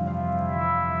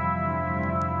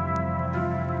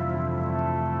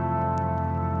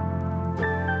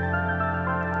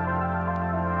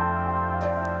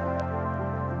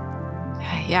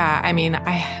 Yeah, I mean,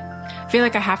 I feel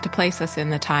like I have to place us in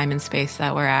the time and space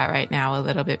that we're at right now a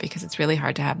little bit because it's really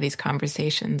hard to have these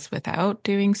conversations without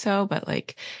doing so. But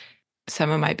like some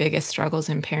of my biggest struggles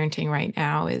in parenting right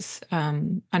now is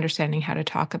understanding how to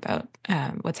talk about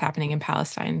what's happening in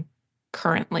Palestine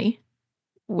currently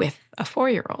with a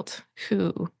 4-year-old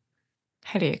who,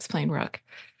 how do you explain Rook?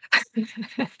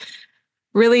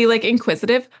 Really like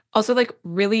inquisitive, also like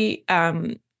really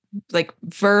like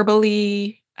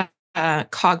verbally,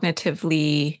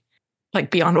 cognitively,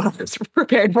 like beyond what I was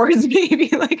prepared for is maybe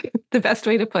like the best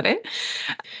way to put it.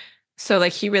 So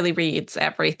like he really reads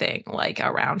everything like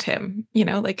around him,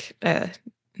 like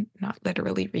not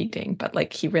literally reading, but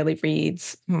like he really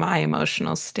reads my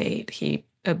emotional state. He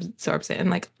absorbs it, and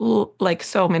like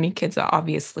so many kids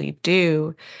obviously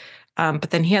do.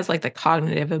 But then he has like the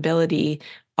cognitive ability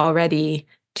already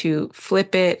to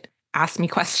flip it, ask me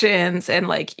questions, and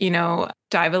like,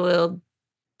 dive a little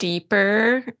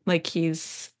deeper. Like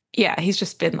he's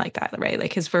just been like that, right?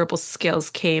 Like his verbal skills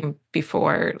came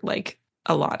before like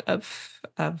a lot of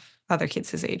other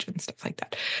kids his age and stuff like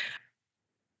that.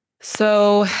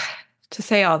 So to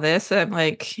say all this, I'm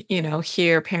like,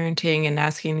 here parenting and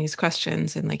asking these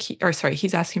questions and like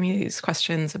he's asking me these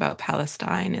questions about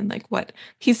Palestine and like what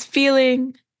he's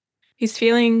feeling. He's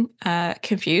feeling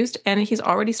confused and he's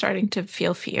already starting to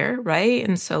feel fear, right?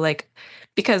 And so like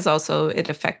because also it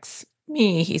affects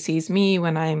me, he sees me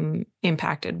when I'm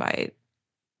impacted by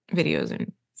videos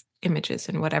and images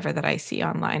and whatever that I see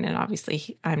online. And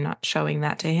obviously I'm not showing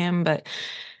that to him, but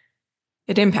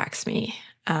it impacts me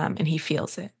and he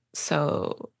feels it.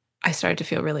 So I started to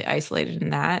feel really isolated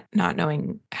in that, not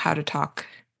knowing how to talk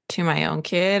to my own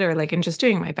kid or like, and just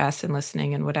doing my best and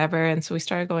listening and whatever. And so we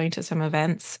started going to some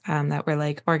events that were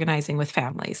like organizing with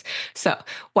families. So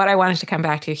what I wanted to come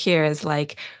back to here is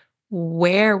like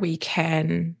where we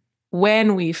can,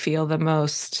 when we feel the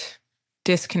most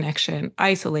disconnection,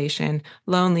 isolation,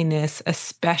 loneliness,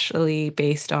 especially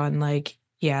based on like,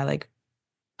 yeah, like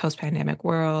post-pandemic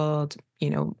world,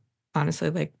 honestly,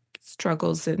 like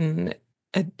struggles and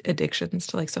addictions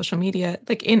to like social media,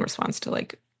 like in response to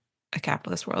like a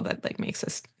capitalist world that like makes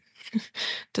us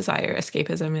desire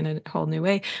escapism in a whole new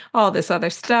way, all this other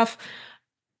stuff.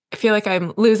 I feel like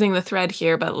I'm losing the thread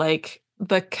here, but like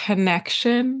the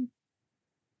connection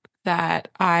that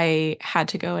I had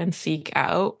to go and seek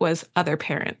out was other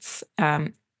parents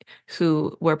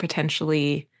who were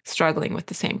potentially struggling with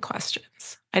the same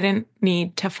questions. I didn't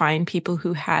need to find people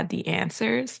who had the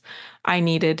answers. I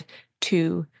needed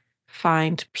to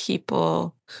find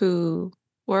people who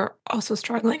were also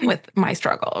struggling with my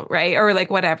struggle, right? Or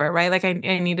like whatever, right? Like I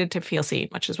needed to feel seen,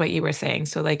 which is what you were saying.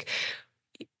 So like,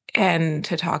 and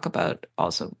to talk about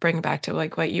also bring back to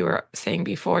like what you were saying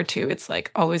before too, it's like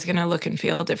always going to look and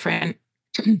feel different.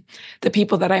 The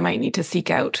people that I might need to seek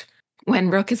out when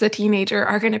Brooke is a teenager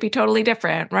are going to be totally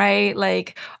different, right?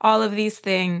 Like all of these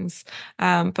things.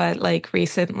 But like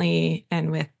recently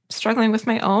and with struggling with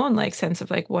my own like sense of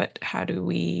like how do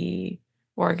we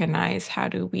organize? How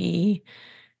do we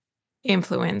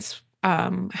influence?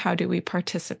 How do we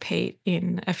participate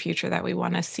in a future that we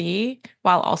want to see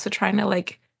while also trying to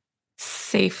like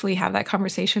safely have that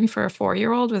conversation for a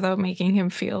 4-year-old without making him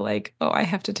feel like, oh, I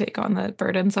have to take on the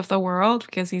burdens of the world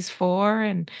because he's 4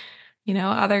 and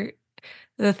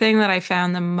the thing that I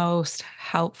found the most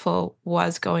helpful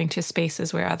was going to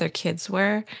spaces where other kids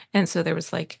were. And so there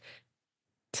was like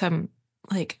some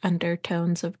like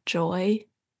undertones of joy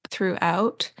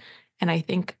throughout. And I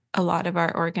think a lot of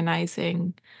our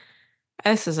organizing,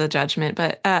 this is a judgment,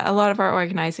 but a lot of our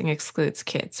organizing excludes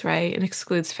kids, right? And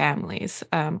excludes families.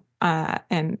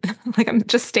 And like I'm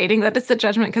just stating that it's a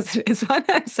judgment because it is one.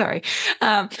 I'm sorry.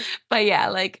 But yeah,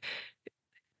 like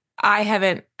I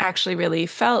haven't actually really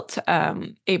felt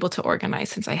able to organize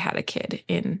since I had a kid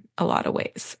in a lot of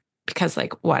ways. Because,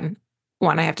 like, one,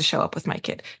 one, I have to show up with my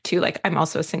kid. Two, like I'm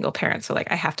also a single parent. So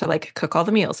like I have to like cook all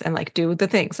the meals and like do the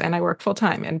things and I work full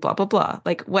time and blah, blah, blah.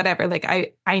 Like whatever. Like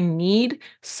I need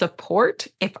support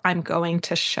if I'm going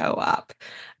to show up.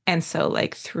 And so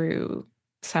like through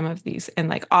some of these, and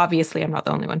like obviously I'm not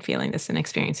the only one feeling this and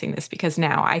experiencing this, because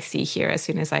now I see here, as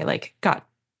soon as I like got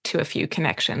to a few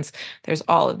connections, there's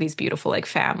all of these beautiful like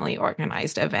family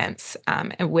organized events,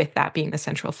 and with that being the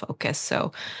central focus.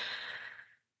 So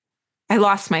I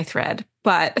lost my thread,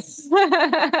 but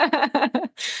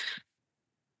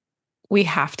we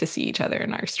have to see each other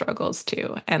in our struggles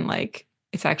too. And like,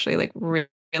 it's actually like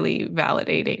really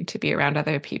validating to be around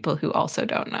other people who also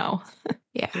don't know.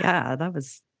 Yeah. Yeah, that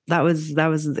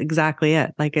was exactly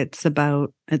it. Like it's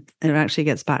about it actually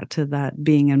gets back to that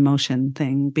being in motion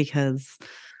thing, because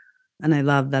and I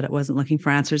love that it wasn't looking for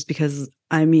answers, because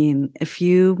I mean, if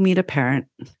you meet a parent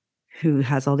who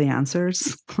has all the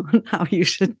answers on how you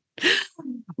should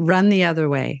run the other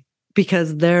way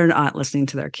because they're not listening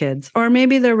to their kids, or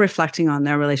maybe they're reflecting on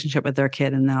their relationship with their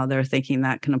kid and now they're thinking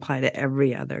that can apply to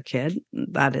every other kid.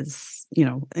 That is,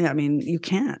 I mean, you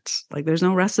can't. Like, there's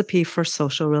no recipe for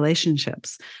social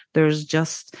relationships. There's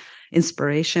just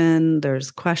inspiration, there's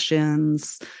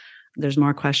questions, there's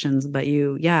more questions, but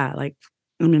like,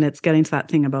 I mean, it's getting to that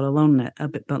thing about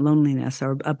about loneliness,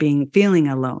 or feeling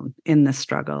alone in the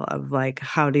struggle of like,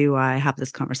 how do I have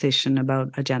this conversation about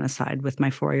a genocide with my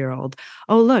 4-year-old?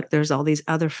 Oh, look, there's all these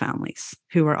other families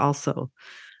who are also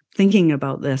thinking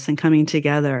about this and coming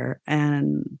together.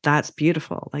 And that's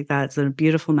beautiful. Like, that's a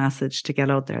beautiful message to get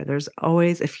out there. There's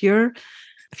always, if you're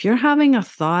having a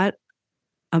thought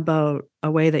about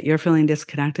a way that you're feeling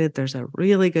disconnected, there's a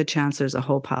really good chance there's a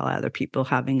whole pile of other people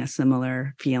having a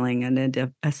similar feeling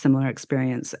and a similar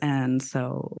experience. And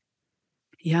so,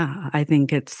 yeah, I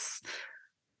think it's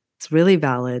really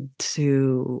valid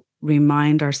to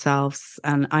remind ourselves,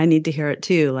 and I need to hear it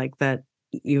too, like that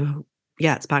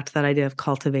it's back to that idea of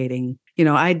cultivating.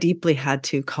 I deeply had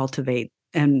to cultivate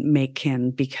and make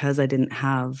kin because I didn't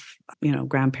have,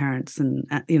 grandparents, and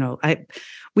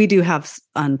we do have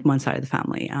on one side of the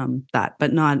family that,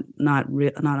 but not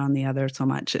on the other so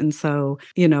much. And so,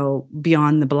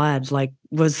 beyond the blood, like,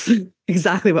 was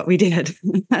exactly what we did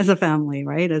as a family,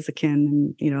 right? As a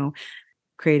kin, and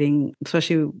creating,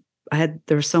 especially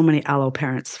there were so many allo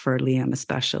parents for Liam,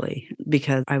 especially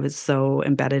because I was so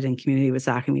embedded in community with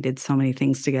Zach, and we did so many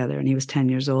things together, and he was 10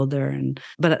 years older.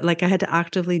 But like, I had to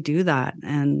actively do that.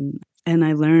 And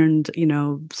I learned,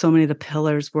 so many of the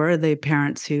pillars were the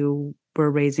parents who were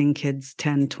raising kids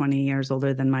 10, 20 years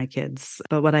older than my kids.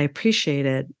 But what I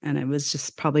appreciated, and it was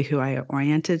just probably who I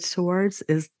oriented towards,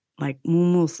 is like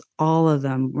almost all of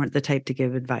them weren't the type to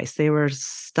give advice. They were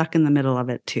stuck in the middle of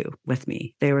it too with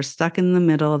me. They were stuck in the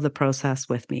middle of the process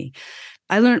with me.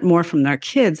 I learned more from their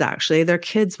kids, actually. Their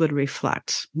kids would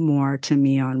reflect more to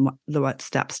me on what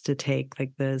steps to take,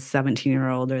 like the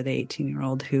 17-year-old or the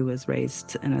 18-year-old who was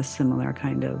raised in a similar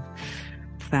kind of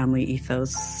family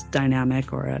ethos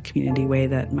dynamic or a community way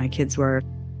that my kids were.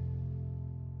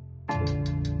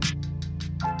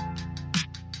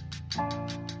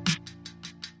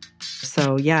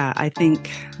 So, yeah, I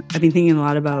think I've been thinking a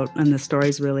lot about, and the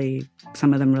stories really,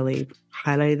 some of them really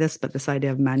highlighted this, but this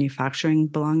idea of manufacturing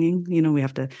belonging. We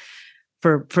have to,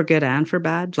 for good and for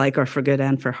bad, like, or for good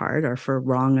and for hard, or for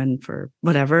wrong and for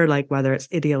whatever, like whether it's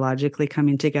ideologically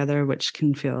coming together, which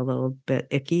can feel a little bit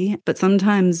icky. But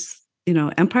sometimes,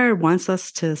 empire wants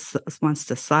to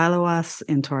silo us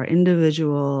into our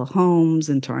individual homes,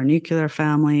 into our nuclear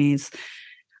families,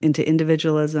 into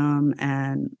individualism.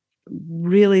 And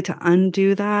really, to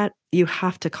undo that, you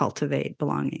have to cultivate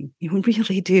belonging. You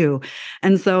really do.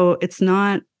 And so it's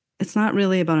not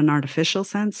really about an artificial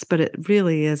sense, but it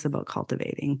really is about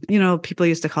cultivating. People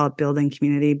used to call it building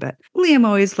community, but Liam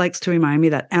always likes to remind me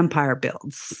that empire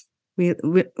builds. We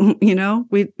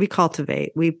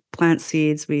cultivate, we plant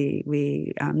seeds, we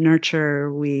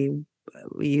nurture, we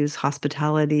use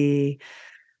hospitality,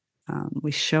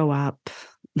 we show up.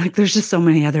 Like, there's just so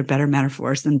many other better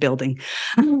metaphors than building,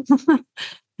 and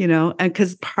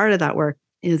because part of that work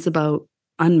is about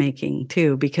unmaking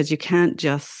too, because you can't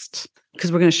just, because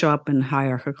we're going to show up in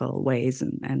hierarchical ways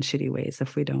and shitty ways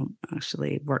if we don't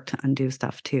actually work to undo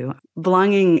stuff too.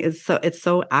 Belonging is it's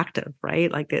so active, right?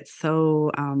 Like, it's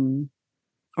so,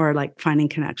 or like finding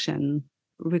connection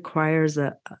requires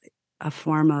a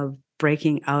form of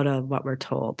breaking out of what we're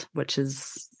told, which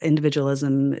is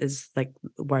individualism is like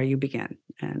where you begin.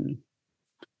 And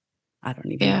I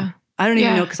don't even know. I don't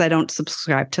even know, because I don't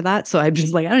subscribe to that. So I'm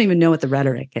just like, I don't even know what the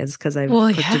rhetoric is, because I've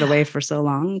pushed it away for so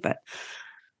long. But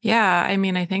yeah, I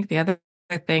mean, I think the other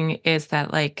thing is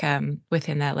that like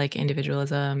within that like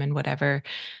individualism and whatever,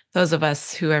 those of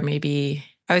us who are maybe,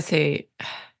 I would say,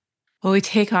 well, we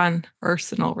take on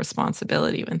personal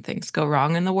responsibility when things go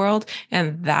wrong in the world.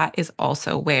 And that is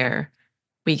also where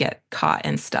we get caught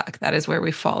and stuck. That is where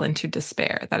we fall into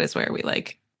despair. That is where we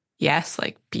like, yes,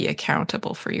 like be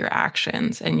accountable for your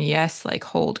actions. And yes, like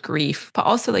hold grief, but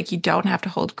also like you don't have to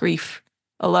hold grief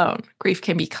alone. Grief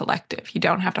can be collective. You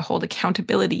don't have to hold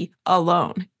accountability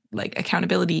alone. Like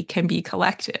accountability can be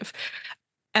collective.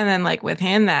 And then like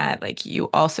within that, like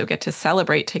you also get to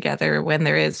celebrate together when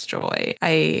there is joy.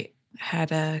 I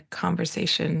had a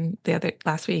conversation the other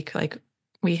last week, like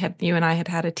you and I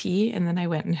had a tea and then I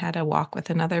went and had a walk with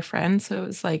another friend. So it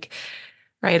was like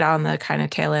right on the kind of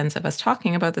tail ends of us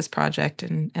talking about this project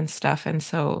and stuff. And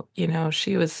so,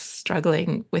 she was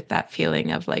struggling with that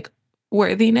feeling of like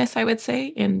worthiness, I would say,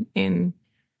 in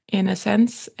a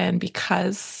sense. And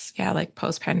because, yeah, like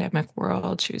post-pandemic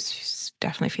world, she's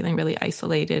definitely feeling really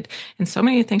isolated. And so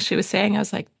many things she was saying, I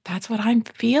was like, that's what I'm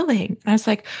feeling. And I was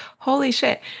like, holy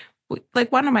shit.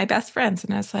 Like one of my best friends.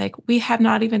 And I was like, we have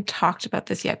not even talked about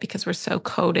this yet because we're so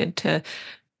coded to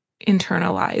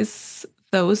internalize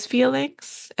those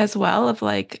feelings as well of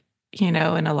like,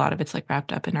 and a lot of it's like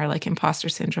wrapped up in our like imposter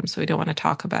syndrome. So we don't want to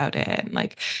talk about it. And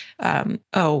like,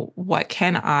 oh, what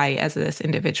can I as this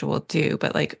individual do?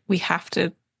 But like we have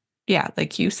to, yeah,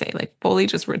 like you say, like fully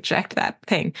just reject that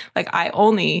thing. Like I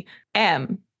only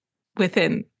am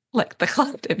within like the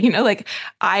collective, like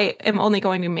I am only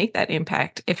going to make that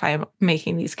impact if I am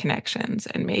making these connections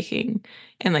and making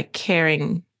and like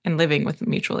caring and living with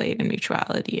mutual aid and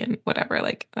mutuality and whatever.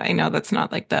 Like I know that's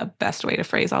not like the best way to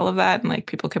phrase all of that. And like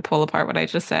people could pull apart what I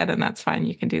just said, and that's fine.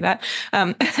 You can do that.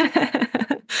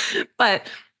 But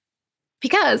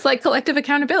because like collective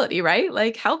accountability, right?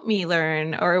 Like help me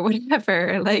learn or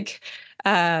whatever. Like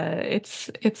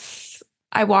it's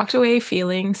I walked away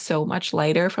feeling so much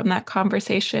lighter from that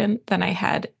conversation than I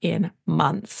had in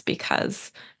months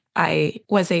because I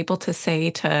was able to say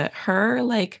to her,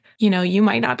 like, you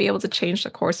might not be able to change the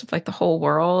course of like the whole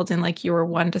world and like your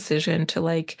one decision to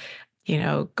like,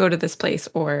 go to this place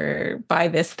or buy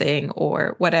this thing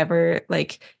or whatever.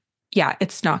 Like, yeah,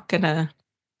 it's not gonna,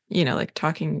 like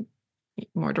talking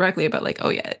more directly about like, oh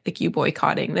yeah, like you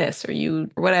boycotting this or you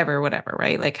whatever,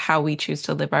 right? Like how we choose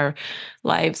to live our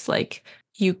lives. Like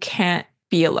you can't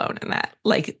be alone in that.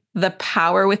 Like the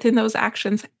power within those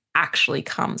actions actually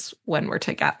comes when we're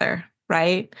together,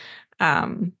 right?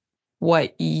 Um,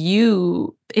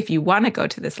 if you want to go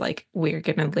to this, like we're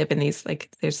going to live in these, like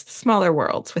there's smaller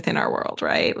worlds within our world,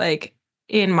 right? Like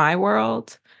in my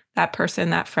world, that person,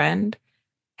 that friend,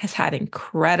 has had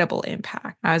incredible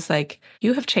impact. I was like,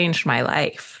 you have changed my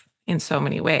life in so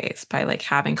many ways by like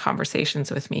having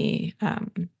conversations with me.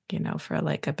 For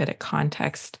like a bit of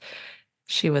context,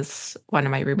 she was one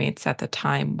of my roommates at the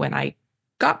time when I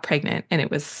got pregnant, and it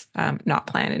was not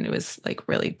planned, and it was like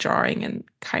really jarring and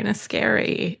kind of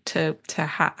scary to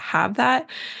have that.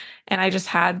 And I just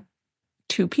had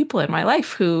two people in my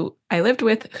life who I lived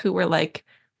with who were like,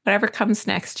 whatever comes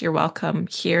next, you're welcome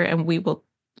here, and we will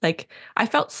like I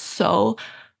felt so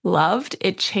loved.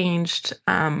 It changed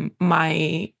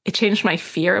my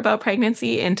fear about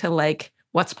pregnancy into like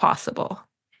what's possible,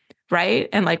 right?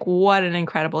 And like what an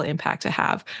incredible impact to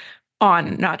have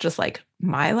on not just like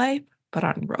my life, but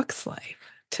on Rook's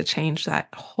life to change that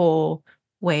whole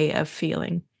way of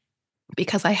feeling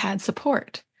because I had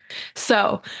support.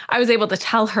 So I was able to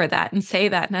tell her that and say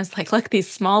that. And I was like, look, these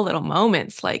small little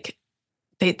moments, like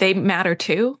they matter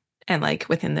too. And like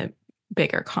within the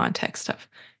bigger context of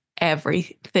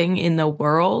everything in the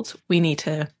world, we need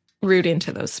to root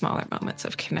into those smaller moments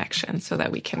of connection so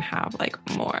that we can have like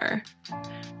more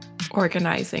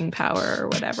organizing power or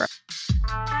whatever.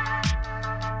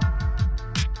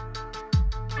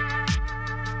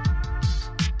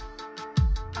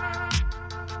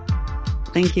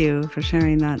 Thank you for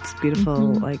sharing that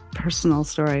beautiful, like personal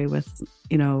story with,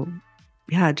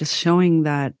 yeah, just showing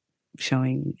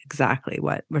exactly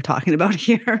what we're talking about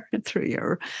here through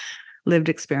your lived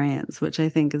experience, which I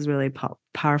think is really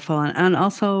powerful. And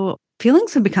also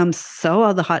feelings have become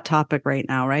so the hot topic right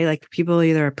now, right? Like people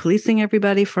either are policing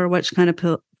everybody for which kind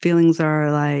of feelings are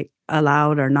like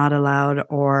allowed or not allowed,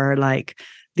 or like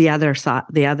the other side,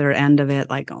 the other end of it,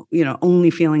 like,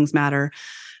 only feelings matter,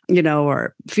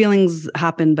 or feelings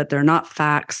happen, but they're not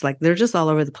facts. Like they're just all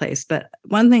over the place. But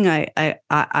one thing I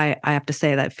have to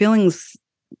say that feelings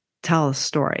tell a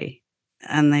story,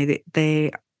 and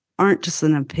they aren't just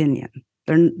an opinion.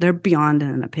 They're beyond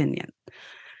an opinion.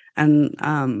 And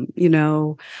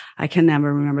I can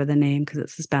never remember the name because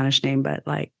it's a Spanish name, but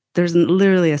like there's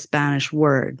literally a Spanish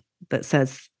word that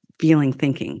says feeling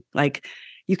thinking. Like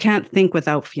you can't think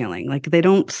without feeling. Like they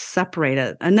don't separate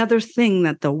it. Another thing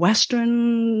that the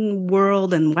Western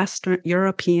world and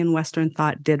European Western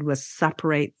thought did was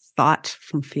separate thought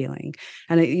from feeling.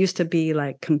 And it used to be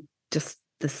like just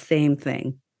the same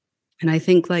thing. And I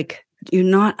think like you're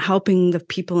not helping the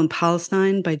people in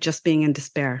Palestine by just being in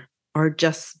despair or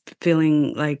just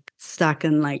feeling like stuck,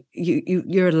 and like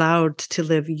you're allowed to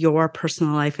live your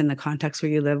personal life in the context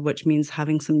where you live, which means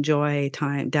having some joy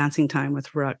time, dancing time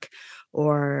with Rook,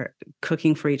 or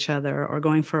cooking for each other, or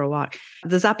going for a walk.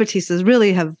 The Zapatistas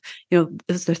really have,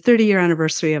 it's their 30-year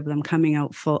anniversary of them coming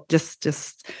out full, just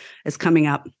is coming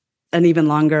up. And even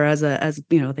longer as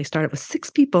they started with 6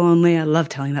 people only. I love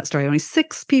telling that story. Only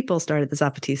 6 people started the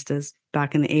Zapatistas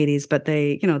back in the 80s, but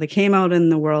they came out in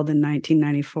the world in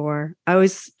 1994. I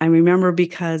remember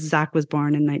because Zach was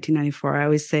born in 1994. I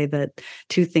always say that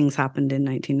 2 things happened in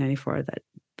 1994 that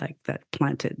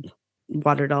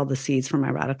watered all the seeds for my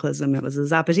radicalism. It was the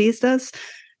Zapatistas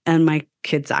and my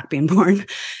kid Zach being born.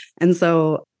 And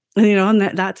so, and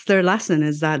that's their lesson,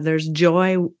 is that there's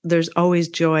joy. There's always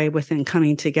joy within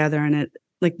coming together. And it,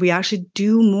 like, we actually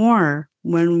do more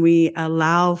when we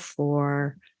allow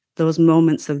for those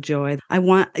moments of joy. I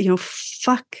want,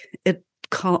 fuck it,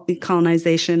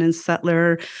 colonization and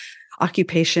settler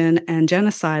occupation and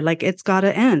genocide. Like, it's got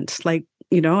to end. Like,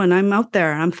 and I'm out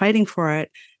there, I'm fighting for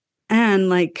it. And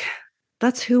like,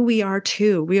 that's who we are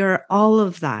too. We are all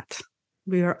of that.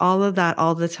 We are all of that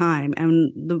all the time.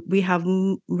 And we have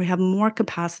more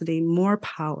capacity, more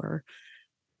power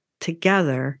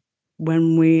together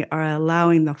when we are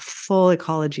allowing the full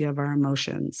ecology of our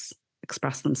emotions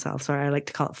express themselves. Or I like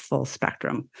to call it full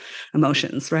spectrum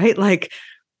emotions, right? Like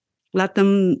let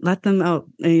them out,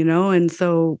 and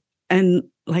so, and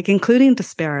like including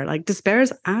despair. Like despair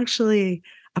is actually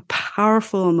a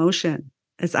powerful emotion.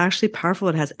 It's actually powerful.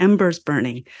 It has embers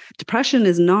burning. Depression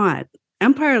is not.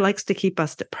 Empire likes to keep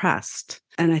us depressed.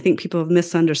 And I think people have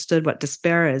misunderstood what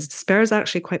despair is. Despair is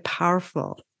actually quite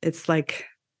powerful. It's like,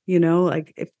 I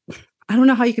don't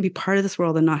know how you could be part of this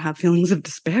world and not have feelings of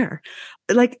despair.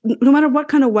 Like, no matter what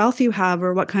kind of wealth you have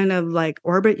or what kind of like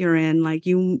orbit you're in, like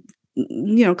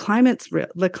climate's real.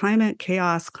 The climate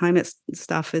chaos, climate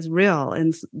stuff is real.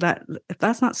 And that, if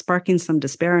that's not sparking some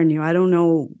despair in you, I don't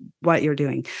know what you're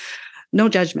doing. No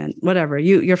judgment, whatever.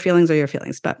 Your feelings are your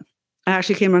feelings. But I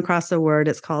actually came across a word.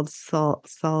 It's called solastalgia,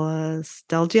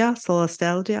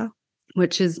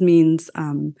 which means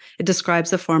it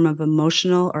describes a form of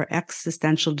emotional or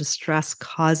existential distress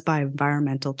caused by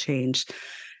environmental change.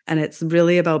 And it's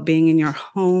really about being in your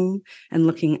home and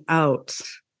looking out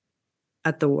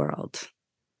at the world.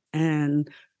 And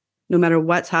no matter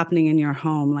what's happening in your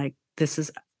home, like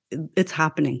it's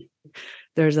happening.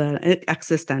 There's an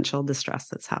existential distress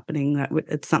that's happening. That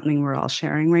it's something we're all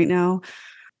sharing right now.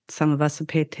 Some of us have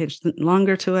paid attention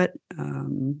longer to it.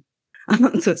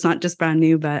 So it's not just brand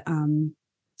new, but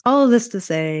all of this to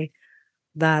say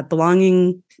that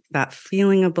belonging, that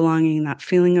feeling of belonging, that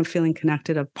feeling of feeling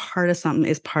connected, a part of something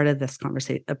is part of this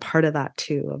conversation, a part of that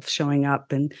too, of showing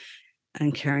up and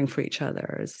caring for each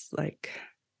other is like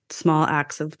small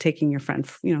acts of taking your friend,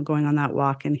 going on that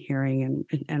walk and hearing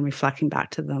and reflecting back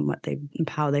to them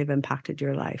how they've impacted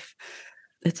your life.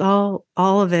 It's all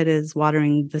of it is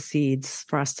watering the seeds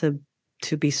for us to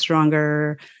be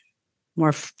stronger,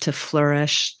 more to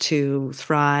flourish, to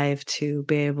thrive, to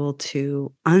be able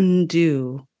to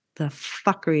undo the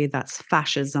fuckery that's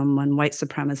fascism and white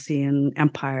supremacy and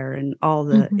empire and all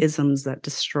the isms that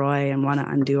destroy and want to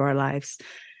undo our lives.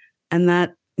 And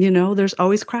that, there's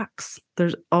always cracks.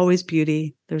 There's always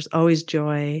beauty. There's always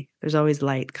joy. There's always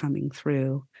light coming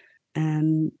through.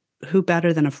 And who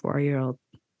better than a 4-year-old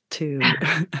to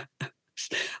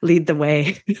lead the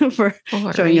way for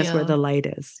showing us where the light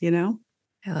is,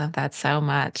 I love that so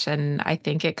much. And I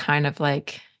think it kind of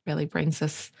like really brings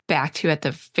us back to at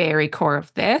the very core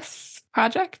of this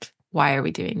project. Why are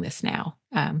we doing this now?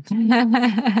 And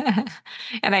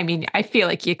I mean, I feel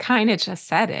like you kind of just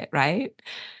said it, right?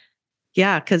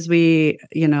 Yeah, because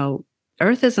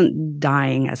Earth isn't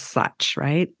dying as such,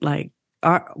 right? Like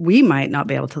we might not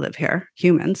be able to live here,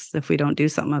 humans, if we don't do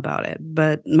something about it.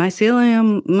 But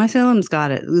mycelium's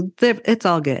got it. It's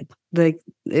all good.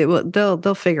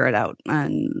 They'll figure it out,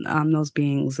 and those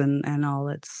beings and all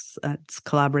its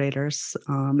collaborators,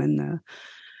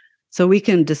 so we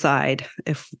can decide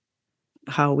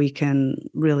how we can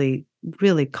really,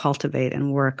 really cultivate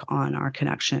and work on our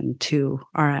connection to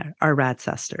our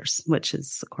radcestors, which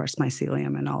is, of course,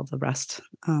 mycelium and all the rest,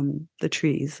 the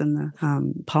trees and the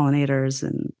pollinators.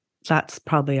 And that's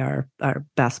probably our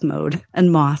best mode,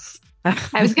 and moss.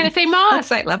 I was going to say moss.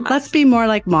 let's I love let's moss. be more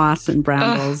like moss and Ugh,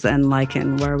 brambles and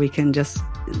lichen, where we can just,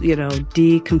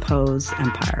 decompose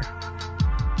empire.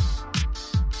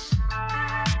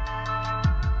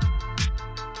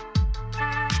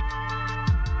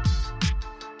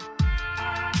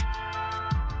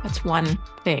 that's one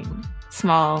thing,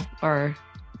 small or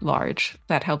large,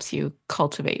 that helps you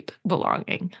cultivate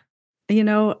belonging. You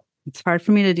know, it's hard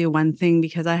for me to do one thing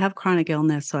because I have chronic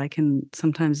illness, so I can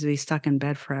sometimes be stuck in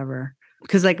bed forever.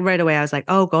 Because like right away, I was like,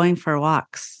 oh, going for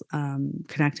walks,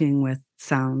 connecting with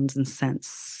sounds and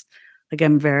scents. Like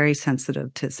I'm very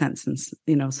sensitive to scents,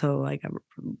 and so like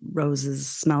roses,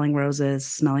 smelling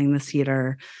the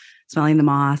cedar, smelling the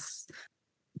moss.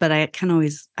 But I can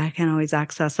always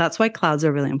access. That's why clouds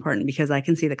are really important because I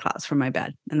can see the clouds from my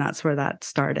bed, and that's where that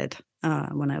started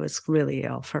when I was really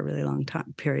ill for really long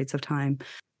time periods of time.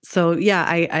 So yeah,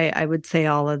 I would say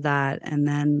all of that, and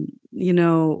then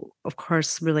of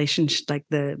course, relationship like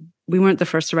the we weren't the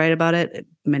first to write about it.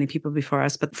 Many people before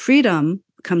us, but freedom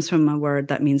comes from a word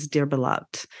that means dear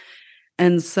beloved,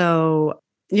 and so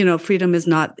freedom is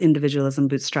not individualism,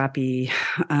 bootstrappy.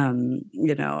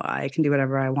 I can do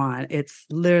whatever I want. It's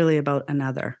literally about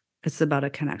another. It's about a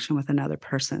connection with another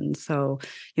person. So,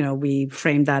 we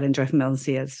framed that in Joyful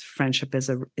Militancy as friendship is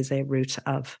a root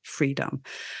of freedom.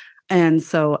 And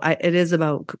so it is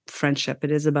about friendship.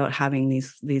 It is about having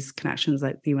these connections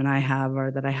that you and I have,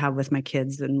 or that I have with my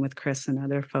kids and with Chris and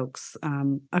other folks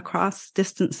across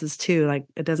distances too. Like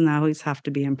it doesn't always have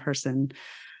to be in person.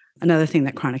 Another thing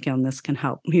that chronic illness can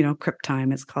help, crypt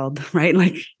time it's called, right?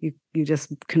 Like you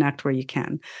just connect where you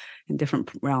can in different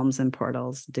realms and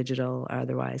portals, digital or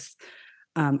otherwise.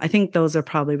 I think those are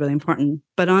probably really important,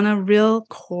 but on a real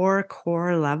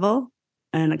core level,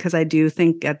 and because I do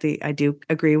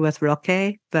agree with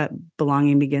Rilke that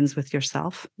belonging begins with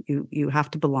yourself. You have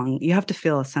to belong. You have to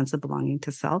feel a sense of belonging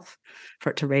to self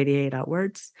for it to radiate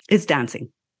outwards. It's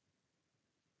dancing.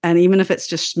 And even if it's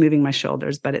just moving my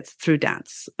shoulders, but it's through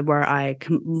dance where I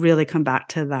really come back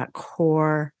to that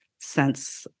core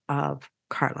sense of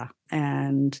Carla.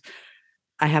 And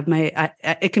I have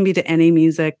it can be to any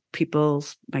music,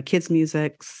 my kids'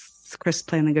 music, Chris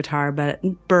playing the guitar, but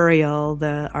Burial,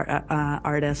 the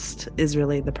artist, is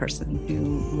really the person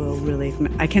who will really,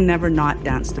 I can never not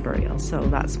dance to Burial. So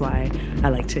that's why I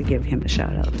like to give him a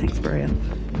shout out. Thanks, Burial.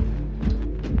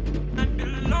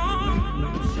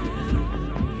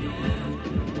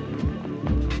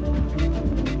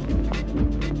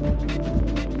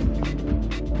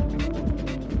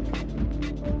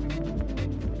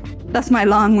 That's my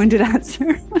long-winded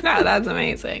answer. No, that's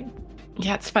amazing.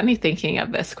 Yeah, it's funny thinking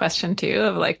of this question too,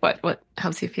 of like what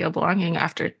helps you feel belonging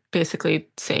after basically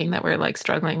saying that we're like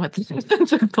struggling with the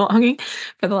sense of belonging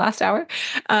for the last hour.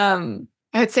 I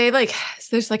would say like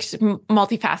there's like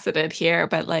multifaceted here,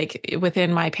 but like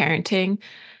within my parenting,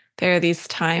 there are these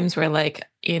times where like,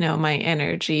 my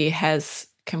energy has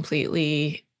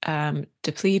completely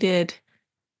depleted.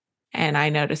 And I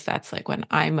notice that's like when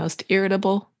I'm most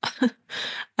irritable.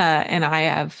 And I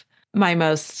have my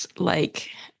most like,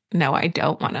 no, I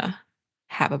don't want to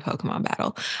have a Pokemon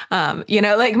battle.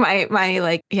 Like my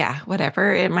like, yeah,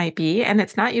 whatever it might be. And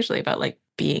it's not usually about like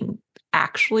being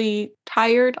actually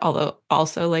tired, although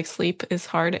also like sleep is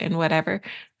hard and whatever.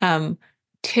 Um,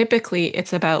 Typically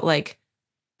it's about like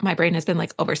my brain has been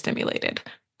like overstimulated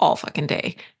all fucking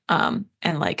day. And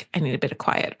like I need a bit of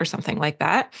quiet or something like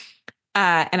that.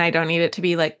 And I don't need it to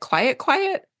be like quiet,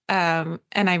 quiet. And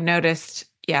I've noticed,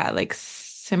 yeah, like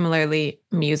similarly,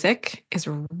 music is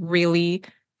really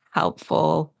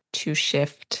helpful to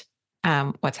shift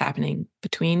what's happening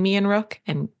between me and Rook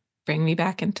and bring me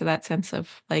back into that sense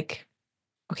of like,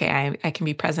 okay, I can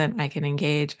be present, I can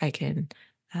engage, I can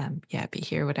yeah, be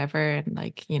here, whatever, and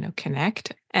like,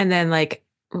 connect. And then like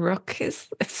Rook it's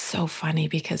so funny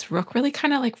because Rook really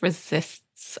kind of like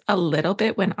resists a little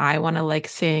bit when I want to like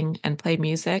sing and play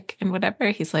music and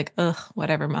whatever. He's like, ugh,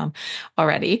 whatever, mom,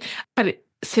 already. But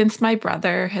since my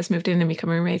brother has moved in and become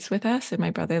roommates with us, and my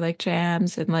brother like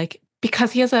jams and like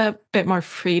because he has a bit more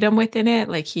freedom within it,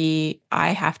 like I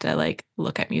have to like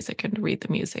look at music and read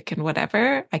the music and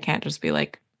whatever. I can't just be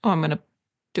like, oh, I'm gonna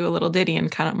do a little ditty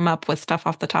and come up with stuff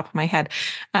off the top of my head.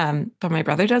 But my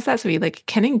brother does that, so he like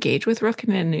can engage with Rook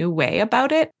in a new way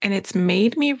about it. And it's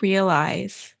made me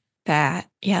realize that,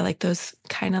 yeah, like those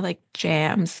kind of like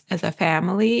jams as a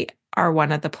family are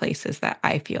one of the places that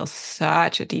I feel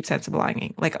such a deep sense of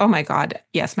belonging. Like, oh my God,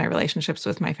 yes, my relationships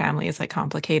with my family is like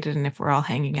complicated. And if we're all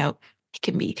hanging out, it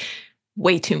can be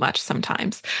way too much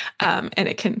sometimes. And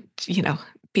it can,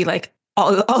 be like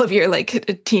all of your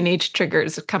like teenage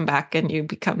triggers come back and you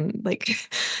become like,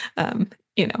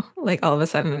 like all of a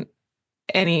sudden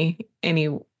any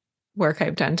work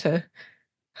I've done to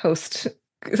host,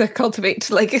 cultivate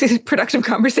like productive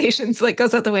conversations like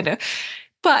goes out the window.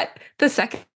 But the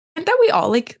second that we all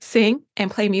like sing and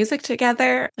play music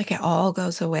together, like it all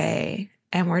goes away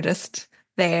and we're just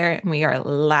there and we are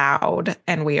loud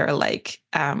and we are like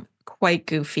quite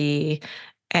goofy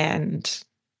and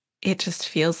it just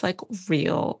feels like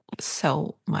real,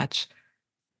 so much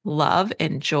love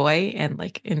and joy and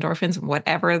like endorphins,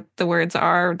 whatever the words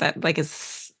are that like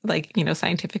is like,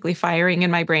 scientifically firing in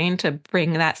my brain to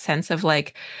bring that sense of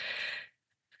like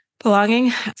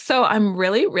belonging. So I'm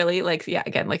really, really like, yeah,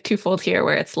 again, like twofold here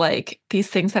where it's like these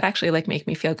things that actually like make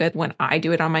me feel good when I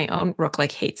do it on my own. Rook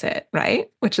like hates it, right?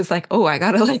 Which is like, oh, I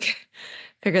gotta like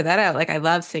figure that out. Like I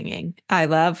love singing. I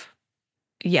love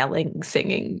yelling,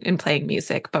 singing, and playing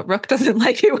music, but Rook doesn't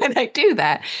like it when I do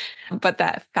that. But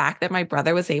that fact that my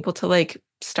brother was able to like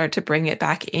start to bring it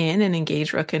back in and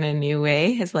engage Rook in a new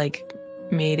way has like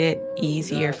made it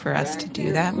easier for us to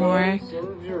do that more.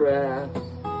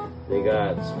 They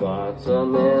got spots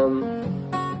on them.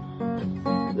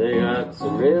 They got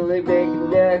some really big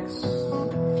necks.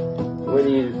 What do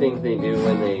you think they do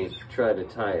when they try to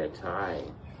tie a tie?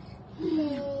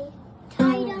 They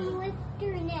tie them with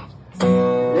their necks.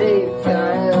 They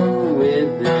tie them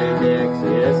with their necks.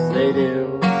 Yes, they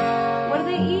do. What do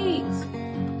they eat?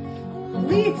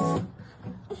 Leaves.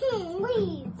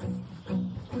 Leaves.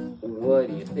 What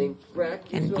do you think?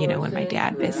 And, when my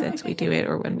dad visits, we do it,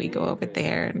 or when we go over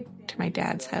there to my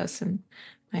dad's house and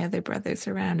my other brother's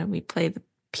around and we play the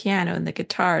piano and the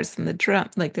guitars and the drum,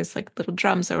 like there's like little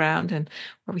drums around and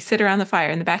where we sit around the fire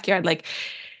in the backyard. Like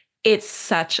it's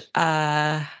such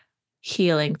a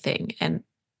healing thing. And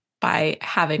by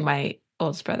having my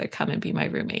oldest brother come and be my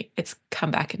roommate, it's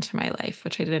come back into my life,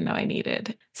 which I didn't know I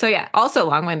needed. So yeah, also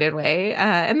long-winded way.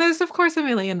 And there's of course a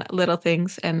million little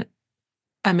things and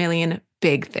a million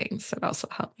big things that also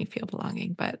helped me feel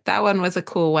belonging. But that one was a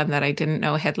cool one that I didn't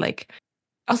know had like,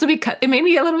 also because it made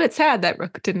me a little bit sad that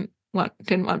Rook didn't want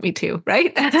me to,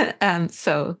 right?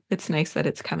 So it's nice that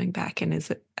it's coming back and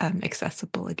is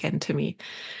accessible again to me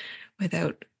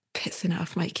without pissing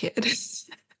off my kid.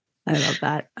 I love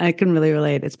that. I can really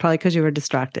relate. It's probably because you were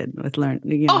distracted with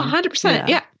learning. Oh, 100%.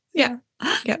 Yeah.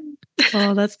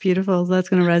 Oh, that's beautiful. That's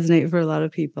going to resonate for a lot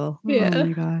of people. Yeah. Oh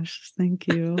my gosh. Thank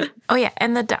you. Oh yeah.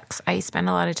 And the ducks. I spend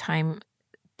a lot of time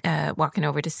walking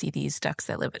over to see these ducks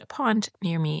that live at a pond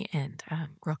near me, and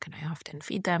Rook and I often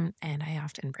feed them, and I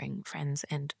often bring friends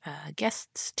and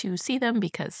guests to see them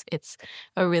because it's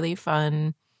a really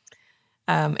fun.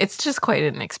 It's just quite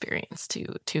an experience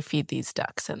to feed these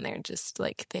ducks, and they're just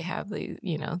like they have the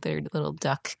their little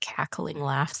duck cackling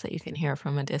laughs that you can hear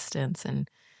from a distance, and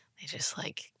they just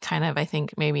like kind of I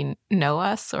think maybe know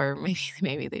us, or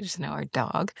maybe they just know our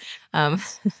dog,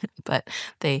 but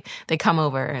they come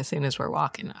over as soon as we're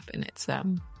walking up, and it's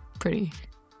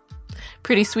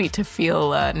pretty sweet to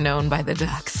feel known by the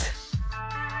ducks.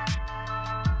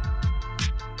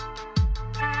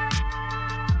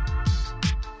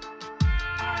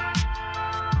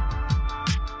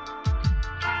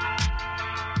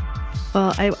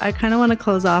 Well, I kind of want to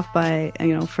close off by,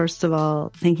 first of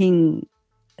all, thanking,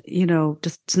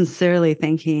 just sincerely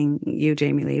thanking you,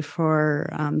 Jamie-Leigh, for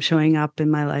showing up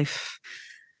in my life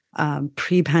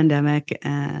pre-pandemic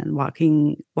and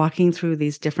walking through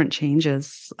these different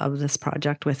changes of this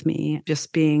project with me,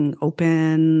 just being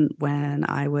open when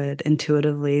I would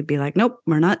intuitively be like, nope,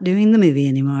 we're not doing the movie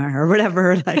anymore or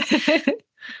whatever. Like,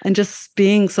 and just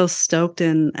being so stoked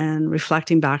and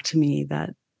reflecting back to me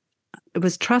that it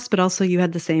was trust, but also you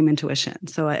had the same intuition.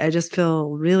 So I just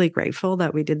feel really grateful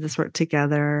that we did this work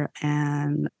together,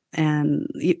 and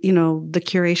the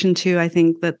curation too. I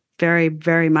think that very,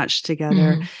 very much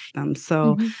together.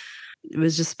 It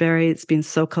was just it's been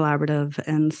so collaborative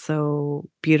and so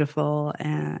beautiful,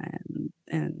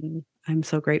 and I'm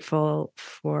so grateful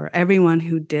for everyone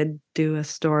who did do a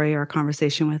story or a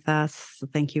conversation with us.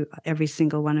 Thank you, every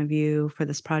single one of you, for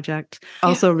this project.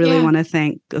 Also, really want to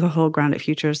thank the whole Grounded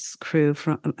Futures crew,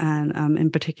 and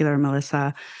in particular,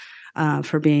 Melissa,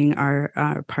 for being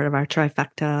our part of our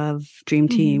trifecta of Dream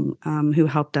Team, who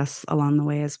helped us along the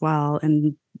way as well.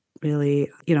 And really,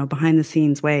 behind the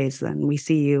scenes ways. And we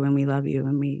see you and we love you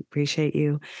and we appreciate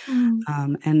you.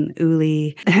 And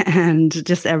Uli and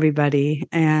just everybody.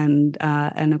 And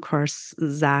of course,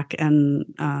 Zach and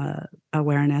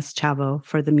Awareness Chavo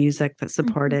for the music that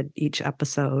supported each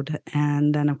episode.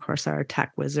 And then, of course, our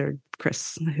tech wizard,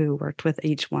 Chris, who worked with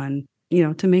each one,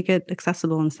 to make it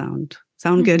accessible and sound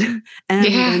good. And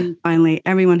then finally,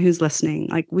 everyone who's listening,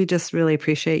 like, we just really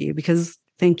appreciate you, because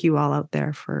thank you all out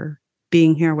there for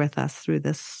being here with us through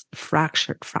this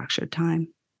fractured time.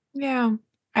 Yeah.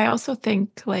 I also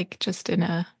think like just in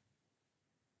a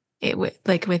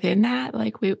like within that,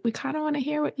 like we kind of want to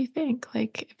hear what you think.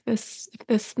 Like if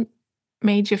this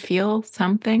made you feel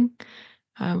something,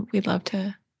 we'd love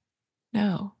to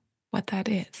know what that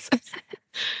is.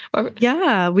 Or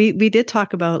Yeah, we did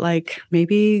talk about like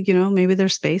maybe, maybe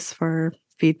there's space for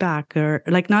feedback or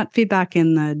like not feedback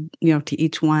in the, to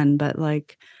each one, but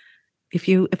like if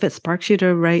it sparks you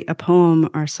to write a poem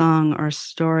or song or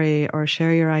story or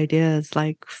share your ideas,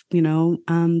 like,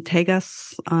 tag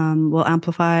us, we'll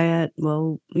amplify it.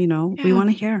 We yeah, want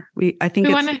to hear. I think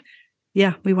we want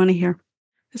to. we want to hear.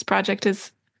 This project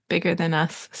is bigger than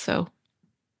us, so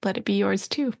let it be yours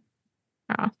too.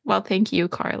 Well, thank you,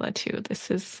 Carla, too. This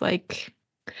is like,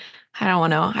 I don't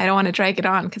want to drag it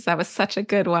on because that was such a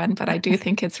good one, but I do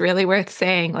think it's really worth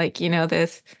saying, like,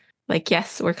 this, like,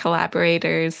 yes, we're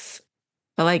collaborators,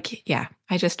 but like, yeah,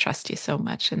 I just trust you so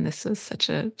much. And this was such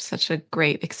a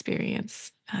great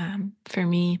experience for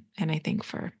me. And I think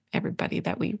for everybody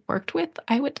that we worked with,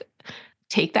 I would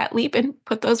take that leap and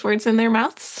put those words in their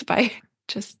mouths by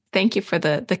just thank you for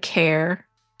the care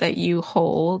that you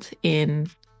hold in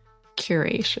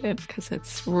curation because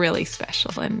it's really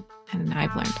special and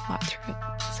I've learned a lot through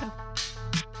it. So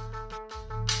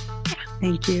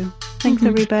Thank you. Thanks,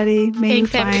 everybody. May you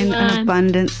Thanks, find an everyone.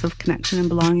 abundance of connection and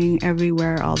belonging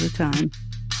everywhere, all the time.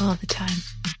 All the time.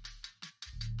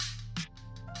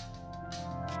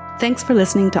 Thanks for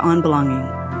listening to On Belonging.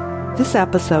 This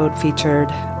episode featured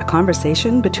a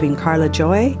conversation between Carla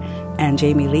Joy and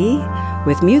Jamie-Leigh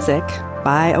with music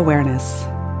by Awareness.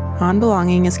 On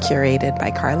Belonging is curated by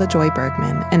Carla Joy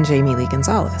Bergman and Jamie-Leigh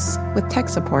Gonzalez, with tech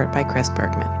support by Chris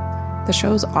Bergman. The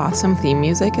show's awesome theme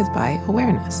music is by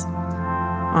Awareness.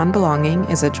 On Belonging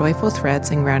is a Joyful Threads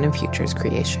and Grounded Futures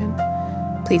creation.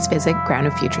 Please visit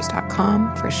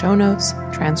groundedfutures.com for show notes,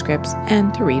 transcripts,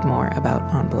 and to read more about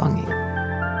On Belonging.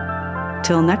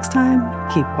 Till next time,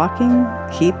 keep walking,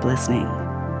 keep listening.